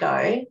 years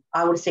ago,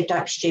 I would have said,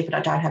 don't be stupid, I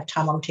don't have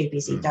time, I'm too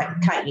busy.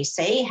 Can't you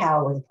see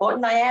how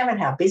important I am and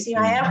how busy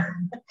I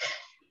am?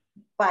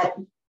 But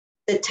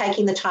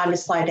taking the time to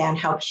slow down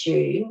helps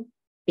you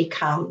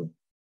become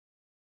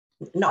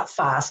not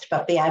fast,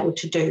 but be able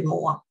to do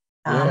more.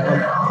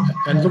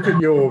 And look at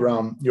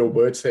your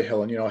words there,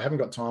 Helen. I haven't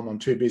got time, I'm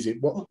too busy.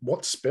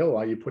 What spell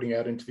are you putting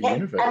out into the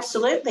universe?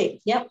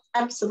 Absolutely. Yep,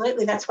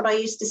 absolutely. That's what I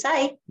used to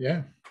say.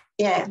 Yeah.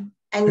 Yeah.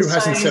 And who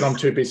hasn't said I'm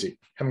too busy,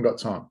 haven't got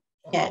time?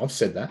 Yeah. I've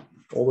said that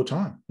all the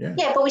time. Yeah.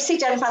 Yeah, but we sit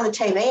down in front of the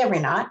TV every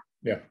night.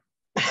 Yeah.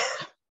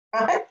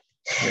 Right?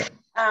 Yeah.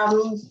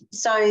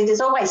 So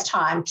there's always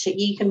time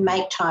you can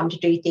make time to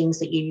do things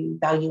that you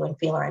value and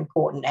feel are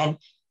important, and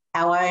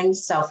our own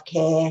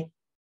self-care,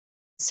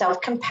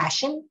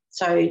 self-compassion.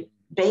 So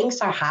being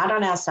so hard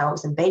on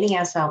ourselves and beating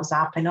ourselves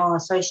up and,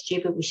 so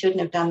stupid, we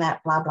shouldn't have done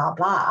that, blah, blah,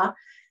 blah.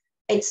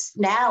 It's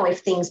now, if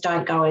things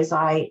don't go as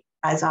I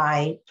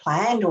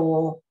planned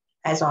or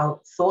as I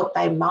thought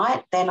they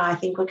might, then I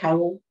think, okay,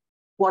 well,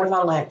 what have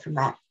I learned from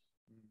that?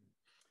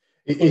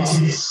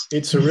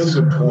 It's a really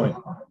good point.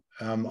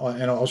 And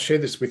I'll share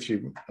this with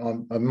you. I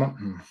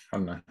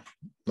don't know,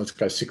 let's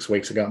go 6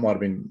 weeks ago. It might have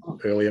been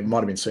earlier, it might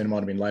have been sooner, it might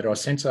have been later. I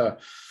sent a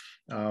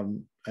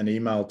an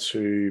email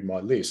to my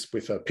list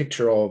with a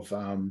picture of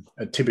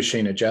a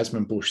Tibushina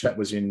jasmine bush that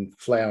was in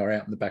flower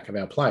out in the back of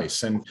our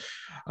place. And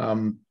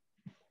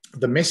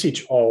the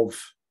message of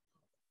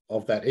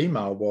that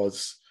email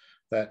was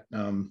that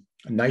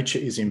nature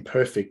is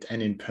imperfect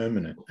and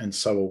impermanent, and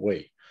so are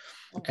we.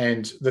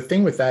 And the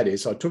thing with that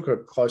is I took a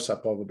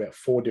close-up of about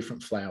 4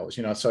 different flowers,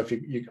 so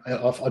if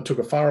I took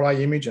a far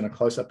away image and a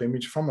close-up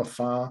image from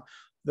afar.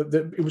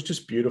 It was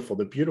just beautiful.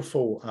 The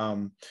beautiful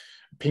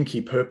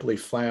pinky purpley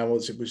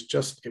flowers. It was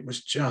just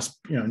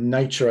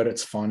nature at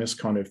its finest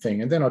kind of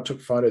thing. And then I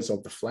took photos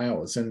of the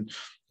flowers, and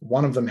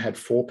one of them had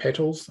 4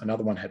 petals,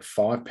 another one had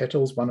 5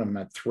 petals, one of them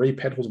had 3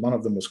 petals, one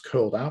of them was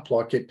curled up.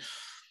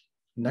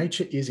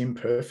 Nature is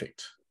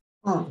imperfect.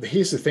 But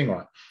here's the thing,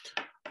 right?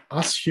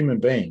 Us human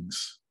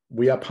beings,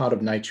 we are part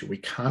of nature. We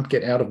can't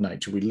get out of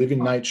nature. We live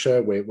in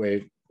nature.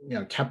 We're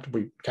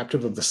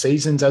captive of the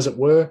seasons, as it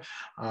were.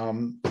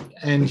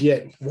 And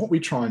yet what we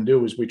try and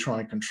do is we try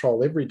and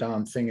control every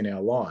darn thing in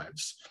our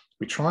lives.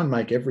 We try and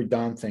make every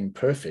darn thing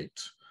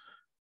perfect.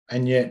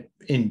 And yet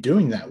in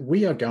doing that,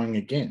 we are going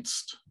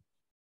against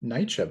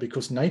nature,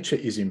 because nature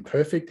is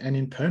imperfect and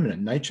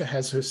impermanent. Nature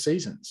has her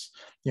seasons.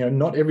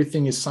 Not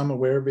everything is summer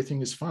where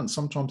everything is fun.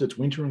 Sometimes it's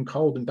winter and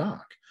cold and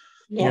dark.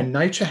 Yeah.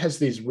 Nature has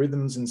these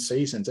rhythms and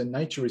seasons, and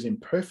nature is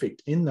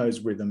imperfect in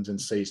those rhythms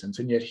and seasons.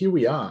 And yet here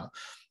we are,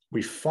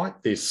 we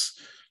fight this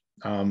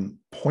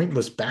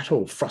pointless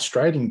battle,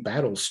 frustrating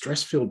battle,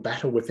 stress-filled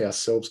battle with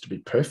ourselves to be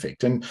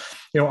perfect. And,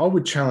 I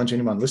would challenge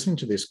anyone listening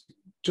to this,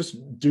 just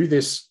do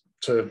this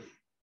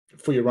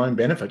for your own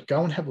benefit.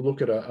 Go and have a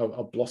look at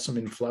a blossom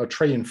in flower, a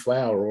tree in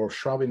flower, or a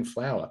shrub in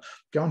flower.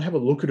 Go and have a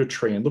look at a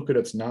tree and look at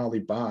its gnarly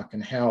bark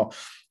and how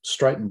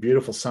straight and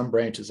beautiful some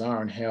branches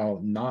are and how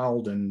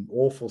gnarled and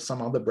awful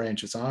some other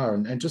branches are.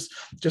 And just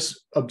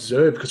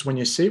observe, because when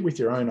you see it with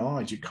your own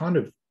eyes, you kind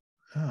of,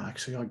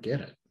 actually, I get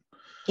it.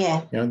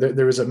 Yeah.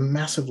 There is a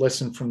massive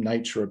lesson from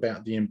nature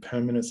about the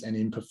impermanence and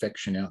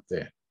imperfection out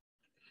there.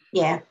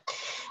 Yeah.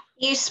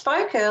 You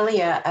spoke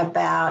earlier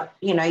about,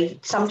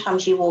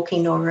 sometimes you walk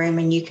into a room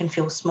and you can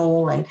feel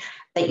small and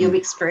that you've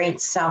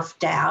experienced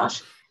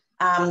self-doubt.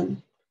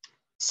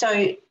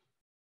 So,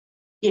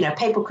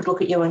 people could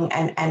look at you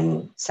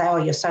and say, oh,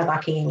 you're so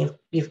lucky and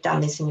you've done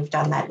this and you've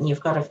done that and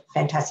you've got a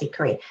fantastic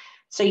career.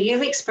 So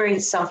you've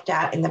experienced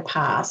self-doubt in the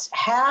past.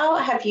 How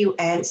have you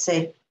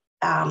answered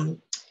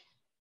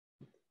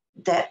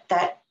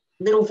that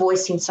little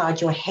voice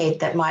inside your head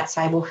that might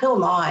say, well, who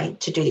am I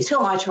to do this? Who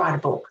am I to write a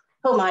book?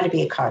 Who am I to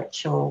be a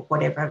coach or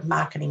whatever,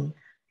 marketing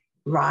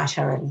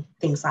writer and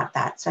things like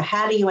that? So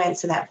how do you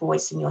answer that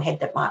voice in your head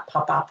that might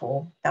pop up,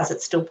 or does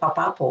it still pop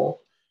up? Or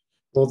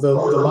well, the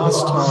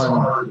last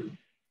time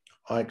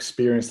I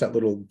experienced that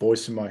little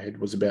voice in my head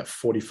was about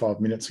 45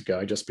 minutes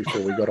ago, just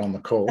before we got on the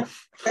call.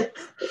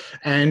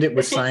 And it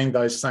was saying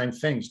those same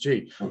things.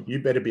 Gee, you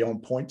better be on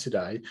point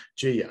today.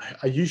 Gee,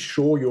 are you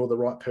sure you're the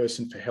right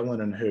person for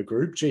Helen and her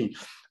group? Gee,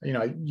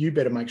 you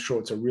better make sure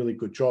it's a really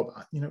good job.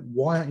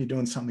 Why aren't you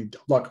doing something?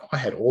 Like, I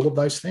had all of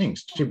those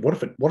things. Gee, what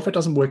if it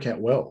doesn't work out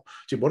well?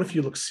 Gee, what if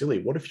you look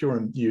silly? What if you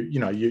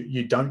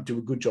don't do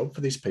a good job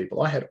for these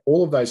people? I had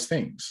all of those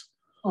things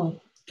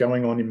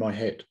going on in my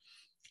head.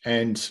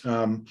 And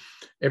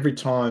every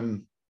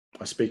time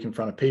I speak in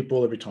front of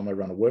people, every time I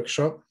run a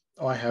workshop,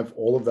 I have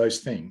all of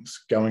those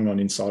things going on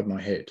inside my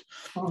head.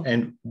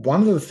 And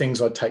one of the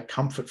things I take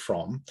comfort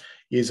from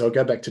is, I'll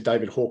go back to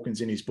David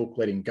Hawkins in his book,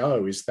 Letting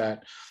Go, is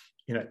that,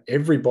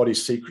 everybody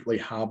secretly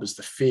harbors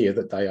the fear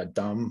that they are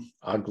dumb,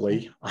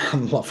 ugly,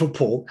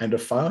 unlovable, and a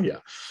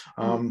failure.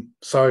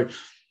 So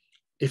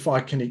if I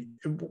can,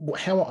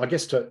 I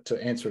guess to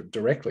answer it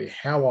directly,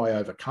 how I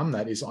overcome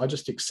that is I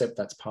just accept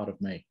that's part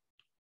of me.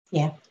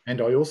 Yeah. And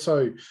I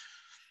also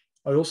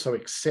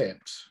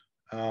accept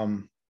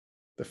the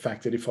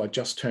fact that if I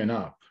just turn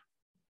up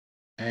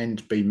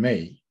and be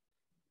me,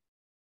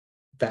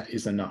 that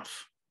is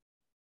enough.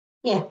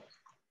 Yeah.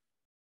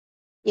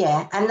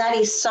 Yeah. And that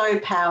is so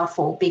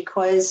powerful,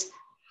 because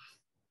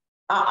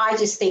I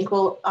just think,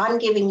 well, I'm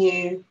giving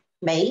you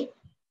me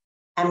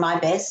and my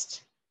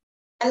best,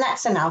 and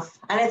that's enough.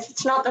 And if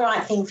it's not the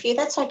right thing for you,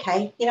 that's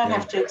okay. You don't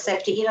have to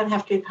accept it. You don't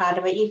have to be part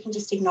of it. You can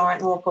just ignore it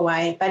and walk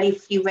away. But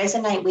if you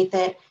resonate with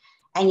it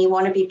and you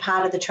want to be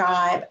part of the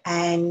tribe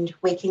and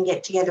we can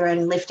get together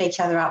and lift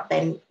each other up,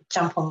 then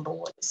jump on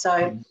board.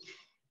 So,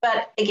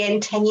 but again,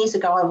 10 years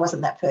ago, I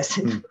wasn't that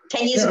person.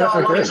 10 years ago,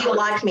 I wanted you to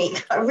like me.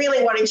 I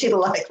really wanted you to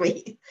like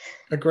me.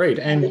 Agreed.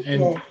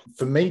 And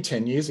for me,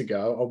 10 years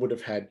ago, I would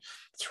have had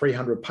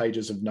 300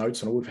 pages of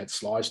notes, and I would have had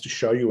slides to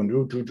show you, and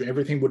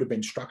everything would have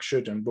been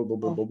structured and blah, blah,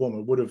 blah, blah, blah.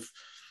 It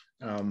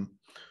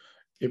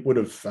would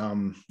have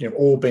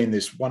all been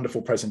this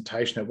wonderful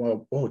presentation of,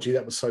 well, oh, gee,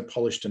 that was so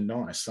polished and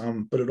nice.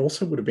 But it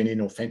also would have been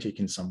inauthentic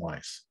in some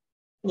ways.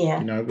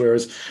 Yeah.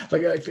 Whereas,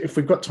 like, if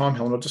we've got time,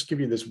 Helen, I'll just give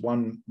you this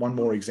one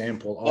more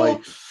example. Yeah.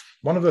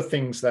 One of the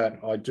things that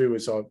I do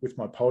is, with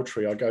my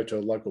poetry, I go to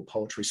local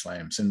poetry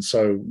slams. And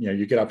so,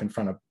 you get up in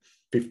front of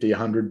 50,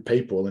 100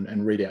 people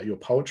and read out your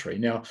poetry.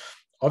 Now,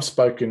 I've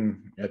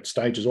spoken at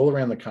stages all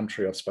around the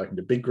country. I've spoken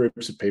to big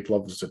groups of people. I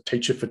was a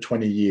teacher for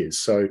 20 years.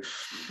 So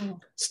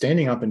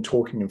standing up and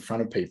talking in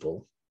front of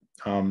people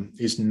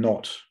is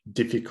not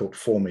difficult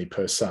for me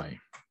per se,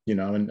 you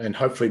know, and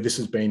hopefully this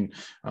has been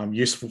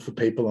useful for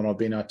people and I've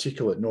been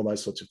articulate and all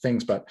those sorts of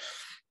things. But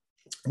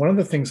one of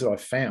the things that I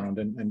found,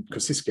 and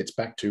because this gets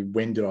back to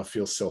when did I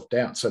feel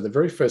self-doubt? So the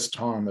very first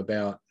time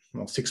about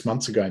 6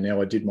 months ago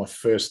now, I did my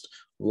first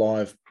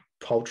live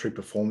poetry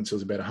performance. There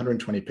was about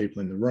 120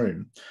 people in the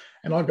room.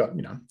 And I got,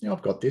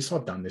 I've got this,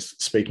 I've done this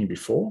speaking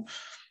before.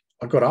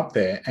 I got up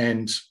there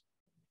and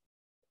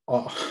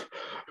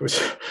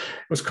it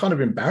was kind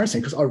of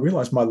embarrassing because I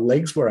realized my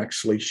legs were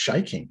actually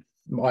shaking.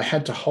 I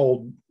had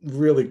to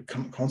really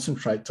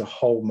concentrate to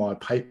hold my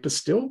paper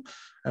still.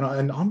 And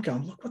I'm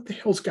going, look, what the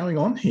hell's going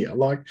on here?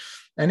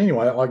 And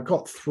anyway, I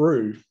got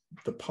through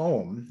the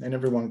poem and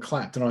everyone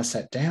clapped and I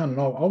sat down and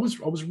I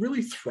was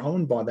really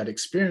thrown by that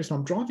experience. And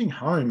I'm driving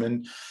home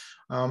and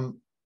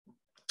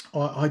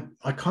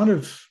I kind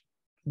of,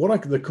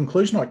 the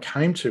conclusion I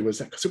came to was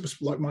that because it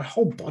was like my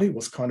whole body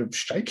was kind of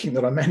shaking,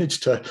 that I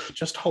managed to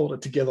just hold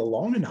it together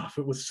long enough.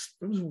 It was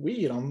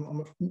weird.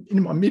 I'm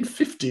in my mid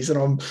 50s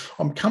and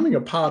I'm coming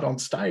apart on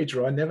stage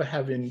where I never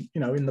have in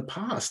the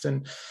past.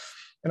 And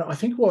I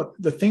think what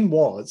the thing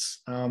was,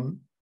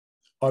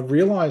 I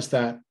realized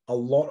that a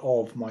lot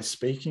of my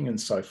speaking and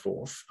so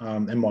forth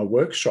and my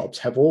workshops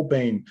have all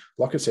been,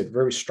 like I said,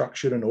 very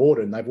structured and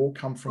ordered, and they've all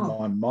come from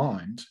my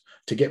mind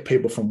to get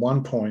people from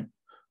one point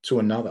to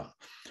another.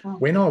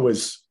 When I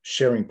was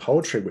sharing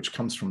poetry, which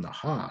comes from the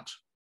heart,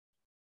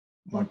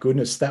 my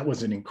goodness, that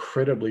was an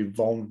incredibly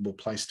vulnerable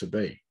place to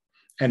be.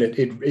 And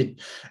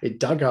it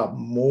dug up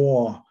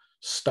more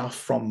stuff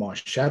from my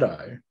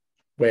shadow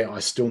where I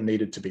still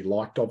needed to be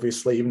liked,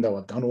 obviously, even though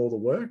I've done all the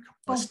work,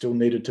 I still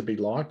needed to be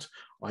liked.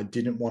 I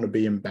didn't want to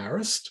be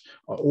embarrassed.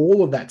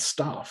 All of that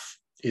stuff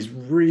is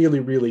really,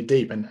 really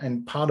deep.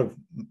 And part of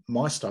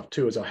my stuff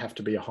too is I have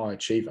to be a high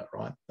achiever,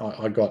 right?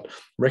 I got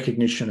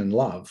recognition and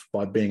love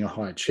by being a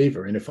high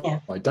achiever. And if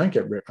I don't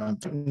get,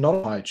 not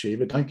a high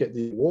achiever, don't get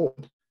the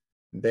award,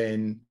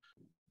 then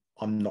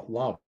I'm not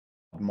loved.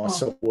 My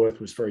self-worth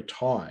was very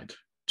tied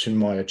to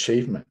my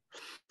achievement.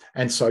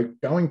 And so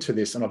going to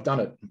this, and I've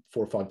done it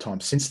 4 or 5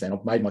 times since then,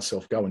 I've made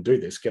myself go and do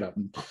this, get up,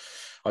 and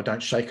I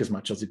don't shake as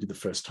much as I did the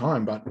first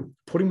time, but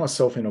putting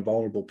myself in a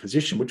vulnerable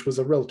position, which was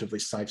a relatively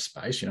safe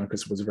space,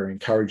 because it was a very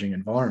encouraging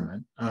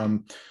environment.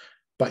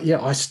 But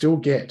yeah, I still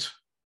get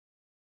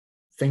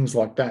things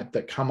like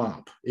that come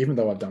up, even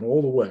though I've done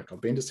all the work.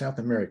 I've been to South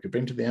America,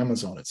 been to the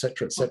Amazon, et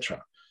cetera, et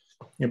cetera.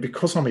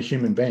 Because I'm a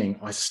human being,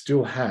 I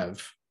still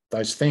have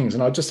those things.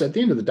 And I just, at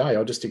the end of the day,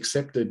 I just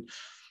accepted,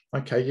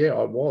 okay, yeah,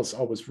 I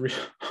was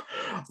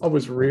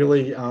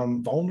really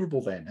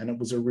vulnerable then, and it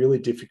was a really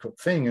difficult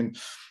thing. And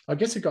I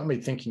guess it got me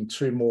thinking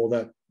too more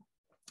that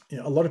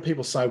a lot of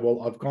people say,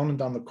 well, I've gone and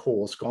done the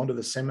course, gone to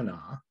the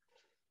seminar,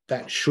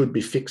 that should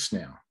be fixed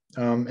now.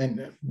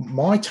 And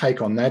my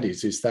take on that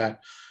is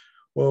that,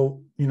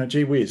 well,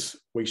 gee whiz,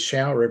 we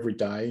shower every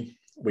day,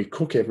 we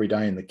cook every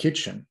day in the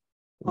kitchen.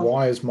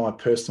 Why is my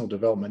personal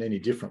development any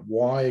different?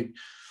 Why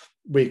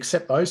we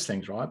accept those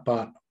things, right?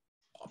 But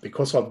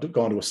because I've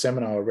gone to a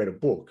seminar or read a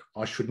book,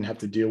 I shouldn't have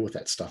to deal with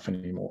that stuff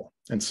anymore.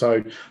 And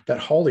so that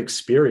whole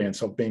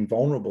experience of being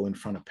vulnerable in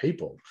front of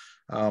people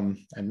and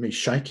me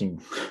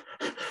shaking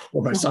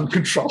almost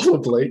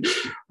uncontrollably,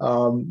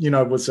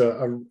 was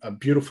a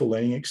beautiful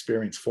learning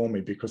experience for me,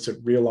 because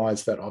it made me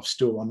realize that I've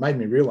still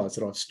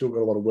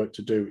got a lot of work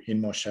to do in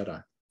my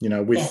shadow,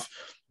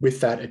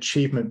 with that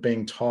achievement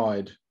being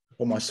tied,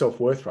 or my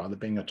self-worth rather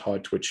being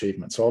tied to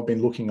achievement. So I've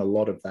been looking a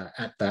lot of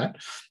that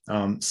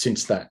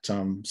since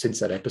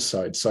that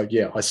episode. So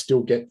yeah, I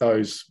still get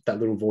that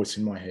little voice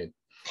in my head.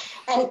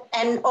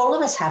 And all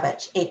of us have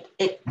it.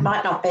 It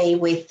might not be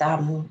with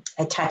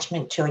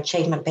attachment to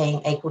achievement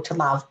being equal to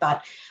love,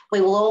 but we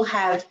will all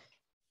have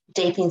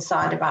deep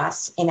inside of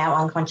us, in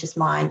our unconscious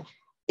mind,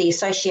 the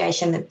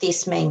association that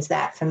this means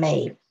that for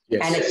me.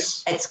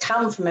 Yes. And it's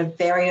come from a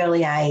very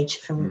early age,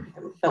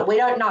 but we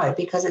don't know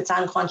because it's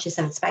unconscious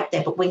and it's back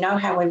there, but we know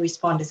how we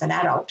respond as an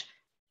adult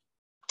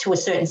to a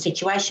certain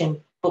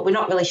situation, but we're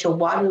not really sure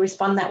why we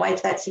respond that way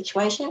to that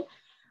situation.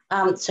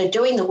 So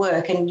doing the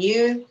work and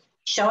you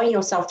showing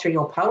yourself through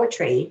your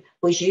poetry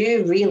was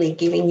you really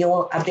giving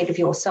a bit of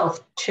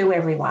yourself to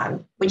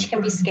everyone, which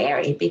can be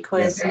scary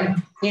because,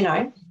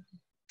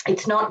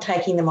 it's not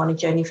taking them on a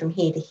journey from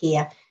here to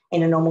here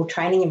in a normal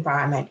training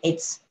environment.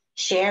 It's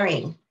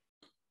sharing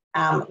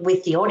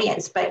with the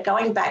audience. But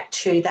going back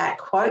to that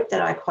quote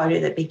that I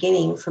quoted at the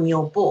beginning from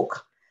your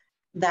book,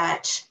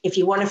 that if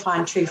you want to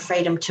find true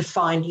freedom to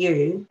find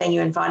you, then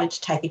you're invited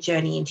to take a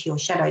journey into your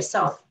shadow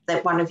self,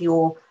 that one of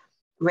your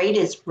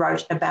readers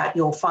wrote about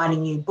your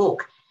Finding You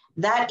book.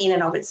 That in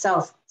and of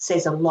itself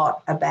says a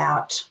lot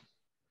about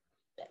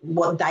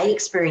what they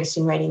experienced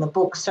in reading the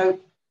book. So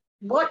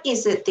what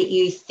is it that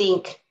you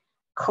think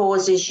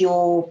causes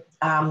your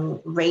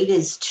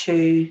readers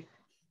to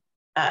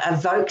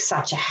evoke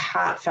such a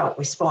heartfelt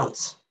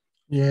response?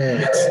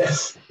 Yeah,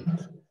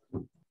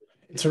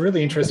 It's a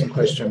really interesting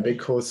question,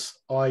 because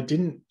I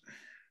didn't,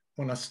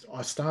 when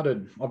I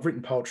started, I've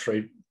written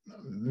poetry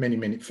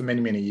for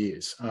many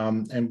years.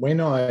 And when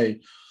the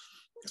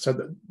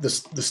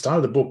start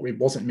of the book, it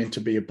wasn't meant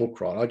to be a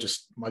book, right?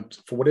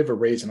 For whatever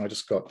reason, I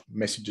just got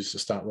messages to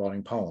start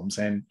writing poems.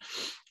 And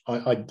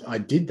I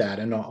did that,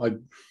 and I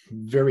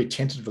very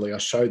tentatively, I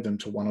showed them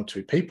to one or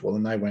two people,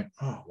 and they went,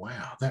 oh,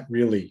 wow, that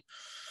really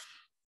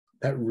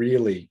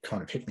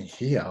kind of hit me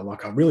here.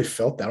 Like, I really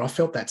felt that. I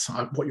felt that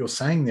what you're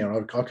saying there,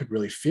 I could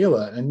really feel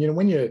it. And,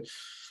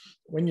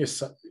 when you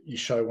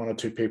show one or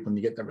two people and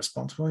you get that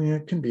response, well,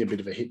 it can be a bit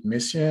of a hit and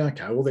miss. Yeah,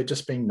 okay, well, they're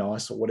just being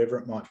nice or whatever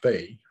it might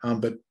be.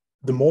 But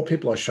the more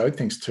people I showed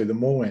things to, the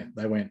more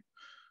they went,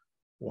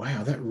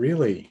 wow, I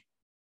really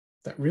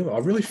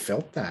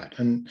felt that.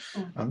 And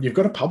you've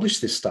got to publish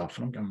this stuff.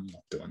 And I'm going, I'm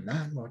not doing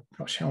that. Like,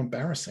 gosh, how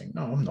embarrassing.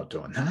 No, I'm not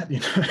doing that,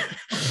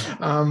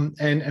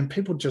 and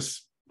people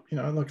just,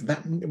 like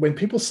that, when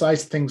people say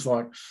things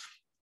like,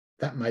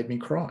 that made me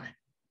cry,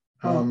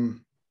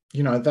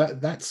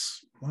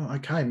 that's, well,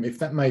 okay, if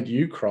that made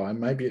you cry,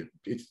 maybe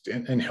it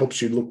and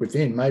helps you look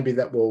within, maybe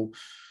that will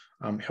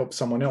help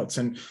someone else.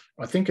 And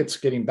I think it's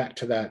getting back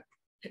to that,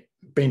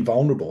 being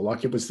vulnerable.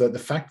 Like, it was the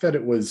fact that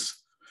it was,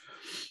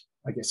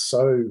 I guess,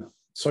 so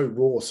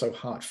raw, so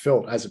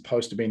heartfelt, as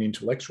opposed to being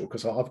intellectual,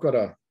 because I've got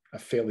a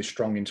fairly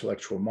strong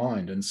intellectual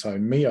mind. And so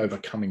me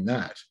overcoming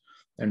that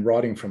and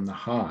writing from the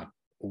heart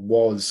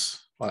was,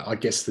 I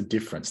guess, the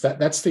difference.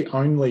 That's the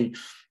only,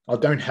 I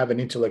don't have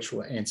an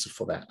intellectual answer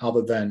for that,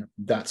 other than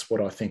that's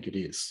what I think it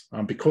is,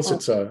 because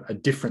it's a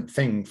different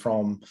thing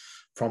from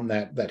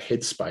that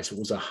headspace. It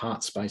was a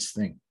heart space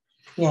thing.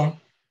 Yeah.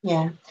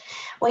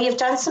 Well, you've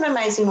done some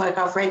amazing work.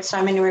 I've read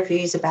so many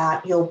reviews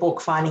about your book,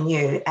 Finding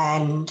You,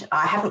 and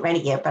I haven't read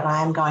it yet, but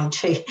I am going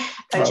to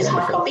purchase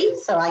my copy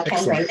so I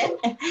can read it.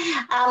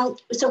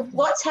 So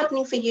what's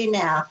happening for you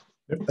now?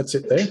 Yep, that's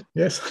it there.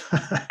 Yes.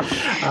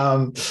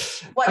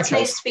 What's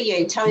next for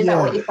you? Tell me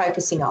about what you're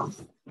focusing on.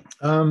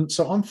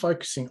 So I'm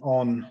focusing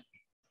on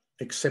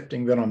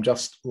accepting that I'm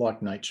just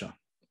like nature,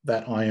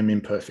 that I am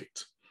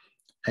imperfect.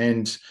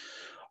 And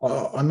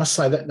I must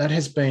say that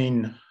has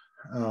been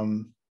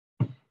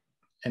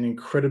an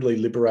incredibly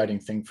liberating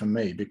thing for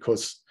me,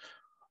 because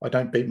I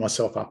don't beat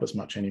myself up as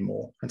much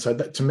anymore. And so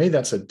that, to me,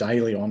 that's a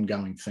daily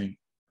ongoing thing,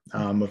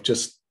 of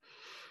just,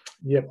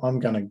 I'm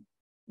going to,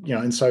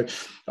 and so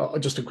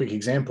just a quick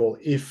example,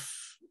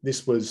 if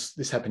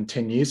this happened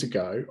 10 years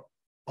ago,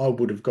 I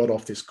would have got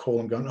off this call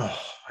and gone, oh,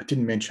 I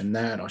didn't mention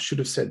that. I should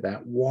have said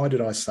that. Why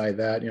did I say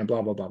that?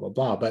 Blah, blah, blah, blah,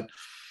 blah. But,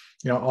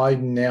 I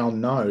now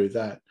know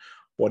that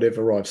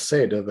whatever I've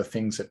said are the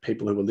things that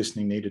people who were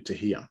listening needed to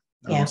hear.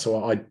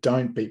 So I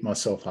don't beat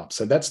myself up.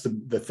 So that's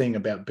the thing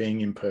about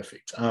being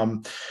imperfect.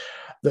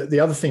 The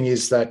other thing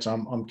is that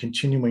I'm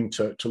continuing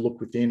to look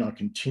within. I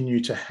continue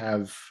to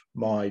have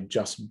my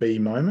just be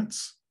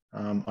moments.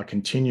 I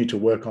continue to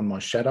work on my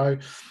shadow,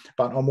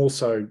 but I'm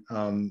also,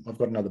 I've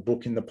got another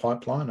book in the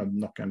pipeline. I'm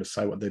not going to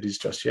say what that is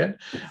just yet.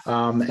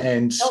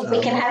 And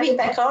we can have you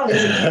back on,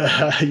 isn't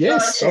it?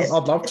 Yes, I'd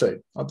love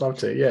to.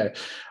 Yeah.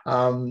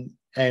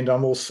 And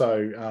I'm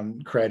also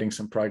creating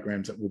some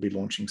programs that we'll be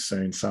launching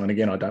soon. So, and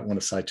again, I don't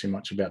want to say too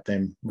much about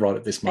them right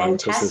at this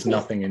moment, because there's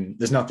nothing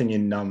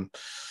in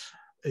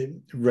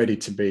ready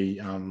to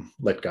be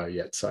let go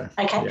yet. So,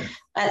 okay,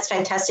 that's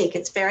fantastic.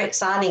 It's very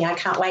exciting. I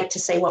can't wait to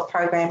see what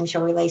programs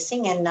you're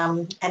releasing and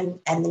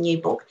the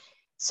new book.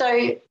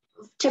 So,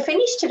 to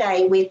finish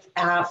today with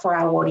for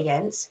our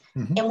audience,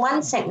 in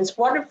one sentence,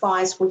 what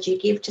advice would you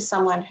give to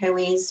someone who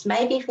is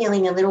maybe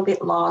feeling a little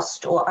bit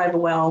lost or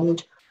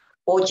overwhelmed,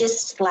 or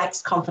just lacks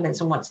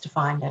confidence and wants to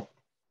find it?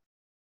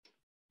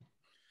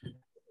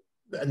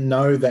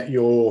 Know that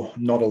you're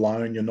not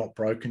alone. You're not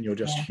broken. You're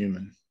just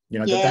human.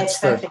 That's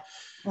perfect.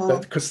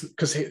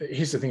 Because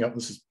here's the thing.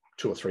 This is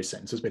 2 or 3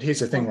 sentences, but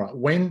here's the thing, right?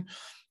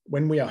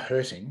 When we are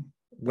hurting,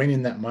 when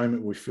in that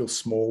moment we feel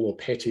small or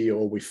petty,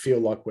 or we feel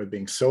like we're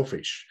being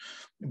selfish,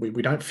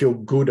 we don't feel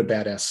good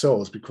about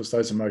ourselves because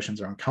those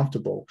emotions are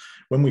uncomfortable.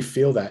 When we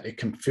feel that, it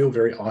can feel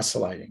very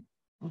isolating.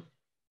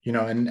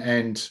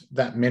 And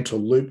that mental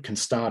loop can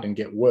start and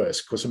get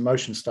worse, because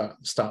emotions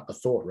start the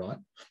thought, right?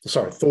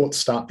 Sorry, thoughts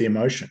start the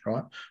emotion,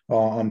 right?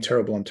 Oh, I'm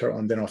terrible,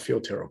 and then I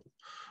feel terrible.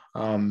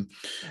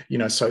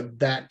 So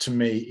that to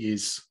me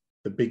is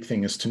the big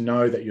thing, is to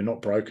know that you're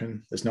not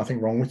broken. There's nothing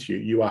wrong with you.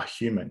 You are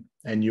human,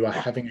 and you are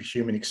having a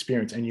human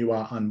experience, and you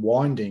are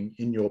unwinding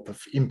in your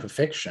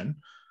imperfection,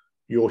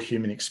 your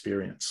human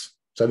experience.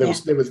 So there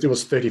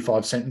was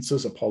 35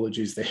 sentences.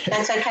 Apologies there.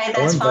 That's okay.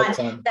 That's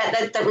fine.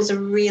 That was a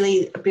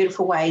really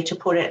beautiful way to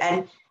put it.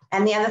 And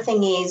the other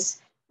thing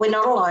is, we're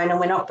not alone, and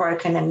we're not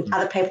broken, and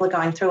other people are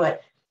going through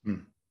it.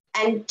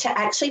 And to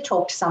actually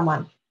talk to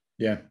someone.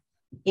 Yeah.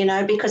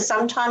 Because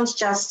sometimes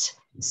just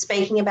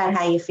speaking about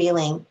how you're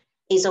feeling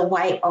is a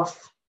weight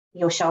off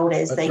your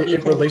shoulders.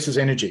 It releases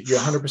energy. You're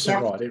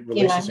 100% right. It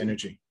releases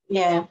energy.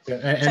 Yeah.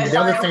 And the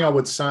other thing I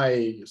would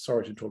say,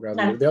 sorry to talk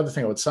over you, the other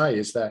thing I would say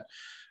is that,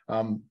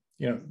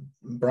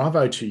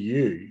 bravo to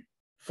you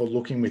for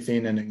looking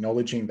within and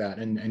acknowledging that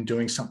and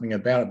doing something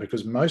about it,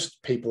 because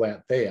most people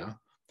out there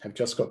have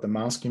just got the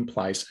mask in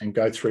place and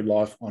go through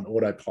life on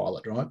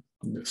autopilot, right?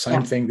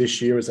 Same thing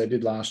this year as they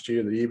did last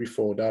year, the year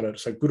before, data.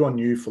 So good on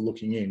you for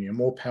looking in. You're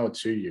more power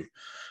to you.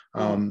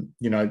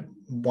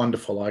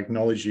 Wonderful. I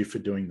acknowledge you for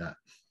doing that.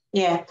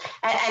 Yeah,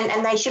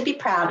 and they should be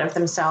proud of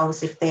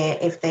themselves if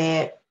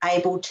they're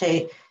able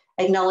to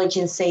acknowledge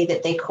and see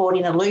that they're caught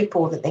in a loop,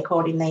 or that they're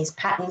caught in these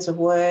patterns of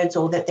words,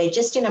 or that they're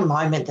just in a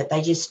moment that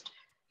they just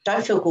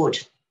don't feel good.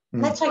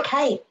 And that's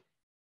okay.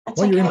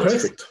 You're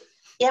imperfect.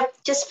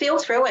 Just feel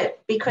through it,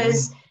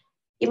 because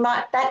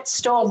that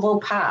storm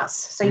will pass.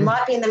 So you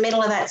might be in the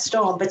middle of that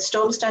storm, but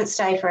storms don't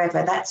stay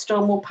forever. That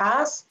storm will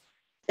pass,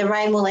 the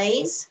rain will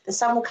ease, the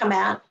sun will come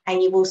out,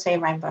 and you will see a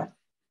rainbow.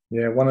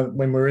 Yeah,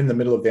 when we're in the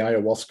middle of the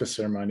ayahuasca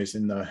ceremonies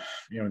in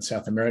in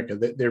South America,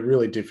 they're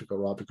really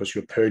difficult, right? Because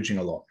you're purging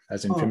a lot,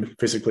 as in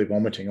physically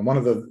vomiting. And one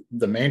of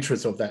the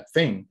mantras of that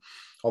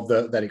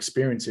that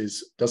experience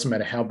is, doesn't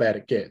matter how bad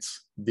it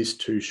gets, this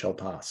too shall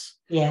pass.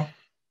 Yeah.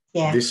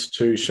 This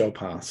too shall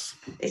pass.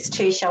 This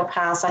too shall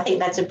pass. I think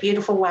that's a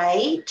beautiful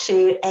way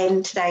to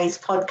end today's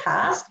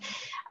podcast.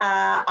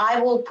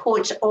 I will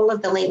put all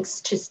of the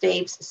links to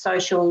Steve's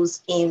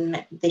socials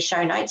in the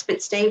show notes.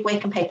 But Steve, where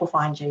can people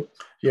find you?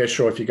 Yeah,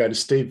 sure. If you go to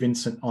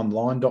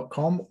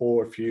stevevincentonline.com,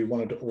 or if you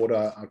wanted to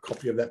order a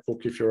copy of that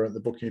book, if you're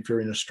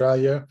in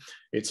Australia,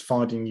 it's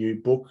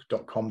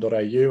findingyoubook.com.au,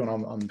 and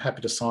I'm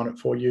happy to sign it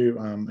for you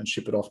and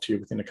ship it off to you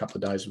within a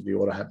couple of days of the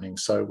order happening.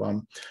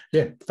 So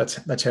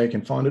that's how you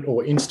can find it.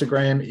 Or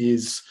Instagram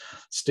is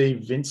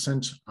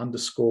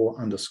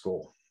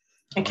stevevincent__.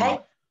 Okay.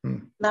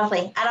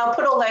 Lovely. And I'll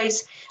put all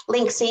those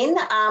links in.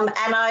 And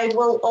I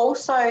will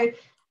also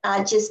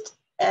just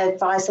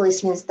advise the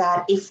listeners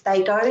that if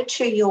they go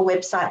to your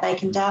website, they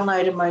can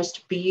download a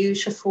most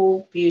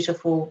beautiful,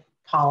 beautiful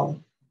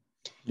poem.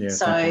 Yeah,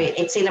 so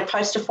it's in a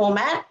poster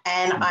format,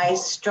 and I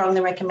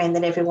strongly recommend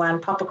that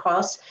everyone pop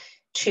across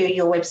to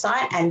your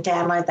website and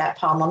download that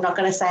poem. I'm not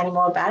going to say any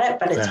more about it,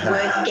 but it's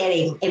worth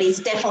getting. It is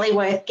definitely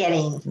worth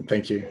getting.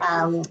 Thank you.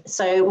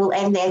 So we'll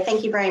end there.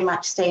 Thank you very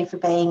much, Steve, for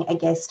being a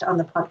guest on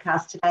the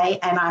podcast today.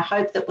 And I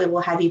hope that we will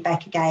have you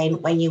back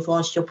again when you've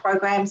launched your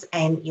programs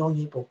and your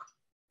new book.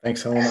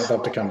 Thanks, Helen. I'd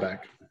love to come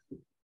back.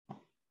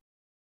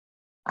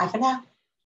 Bye for now.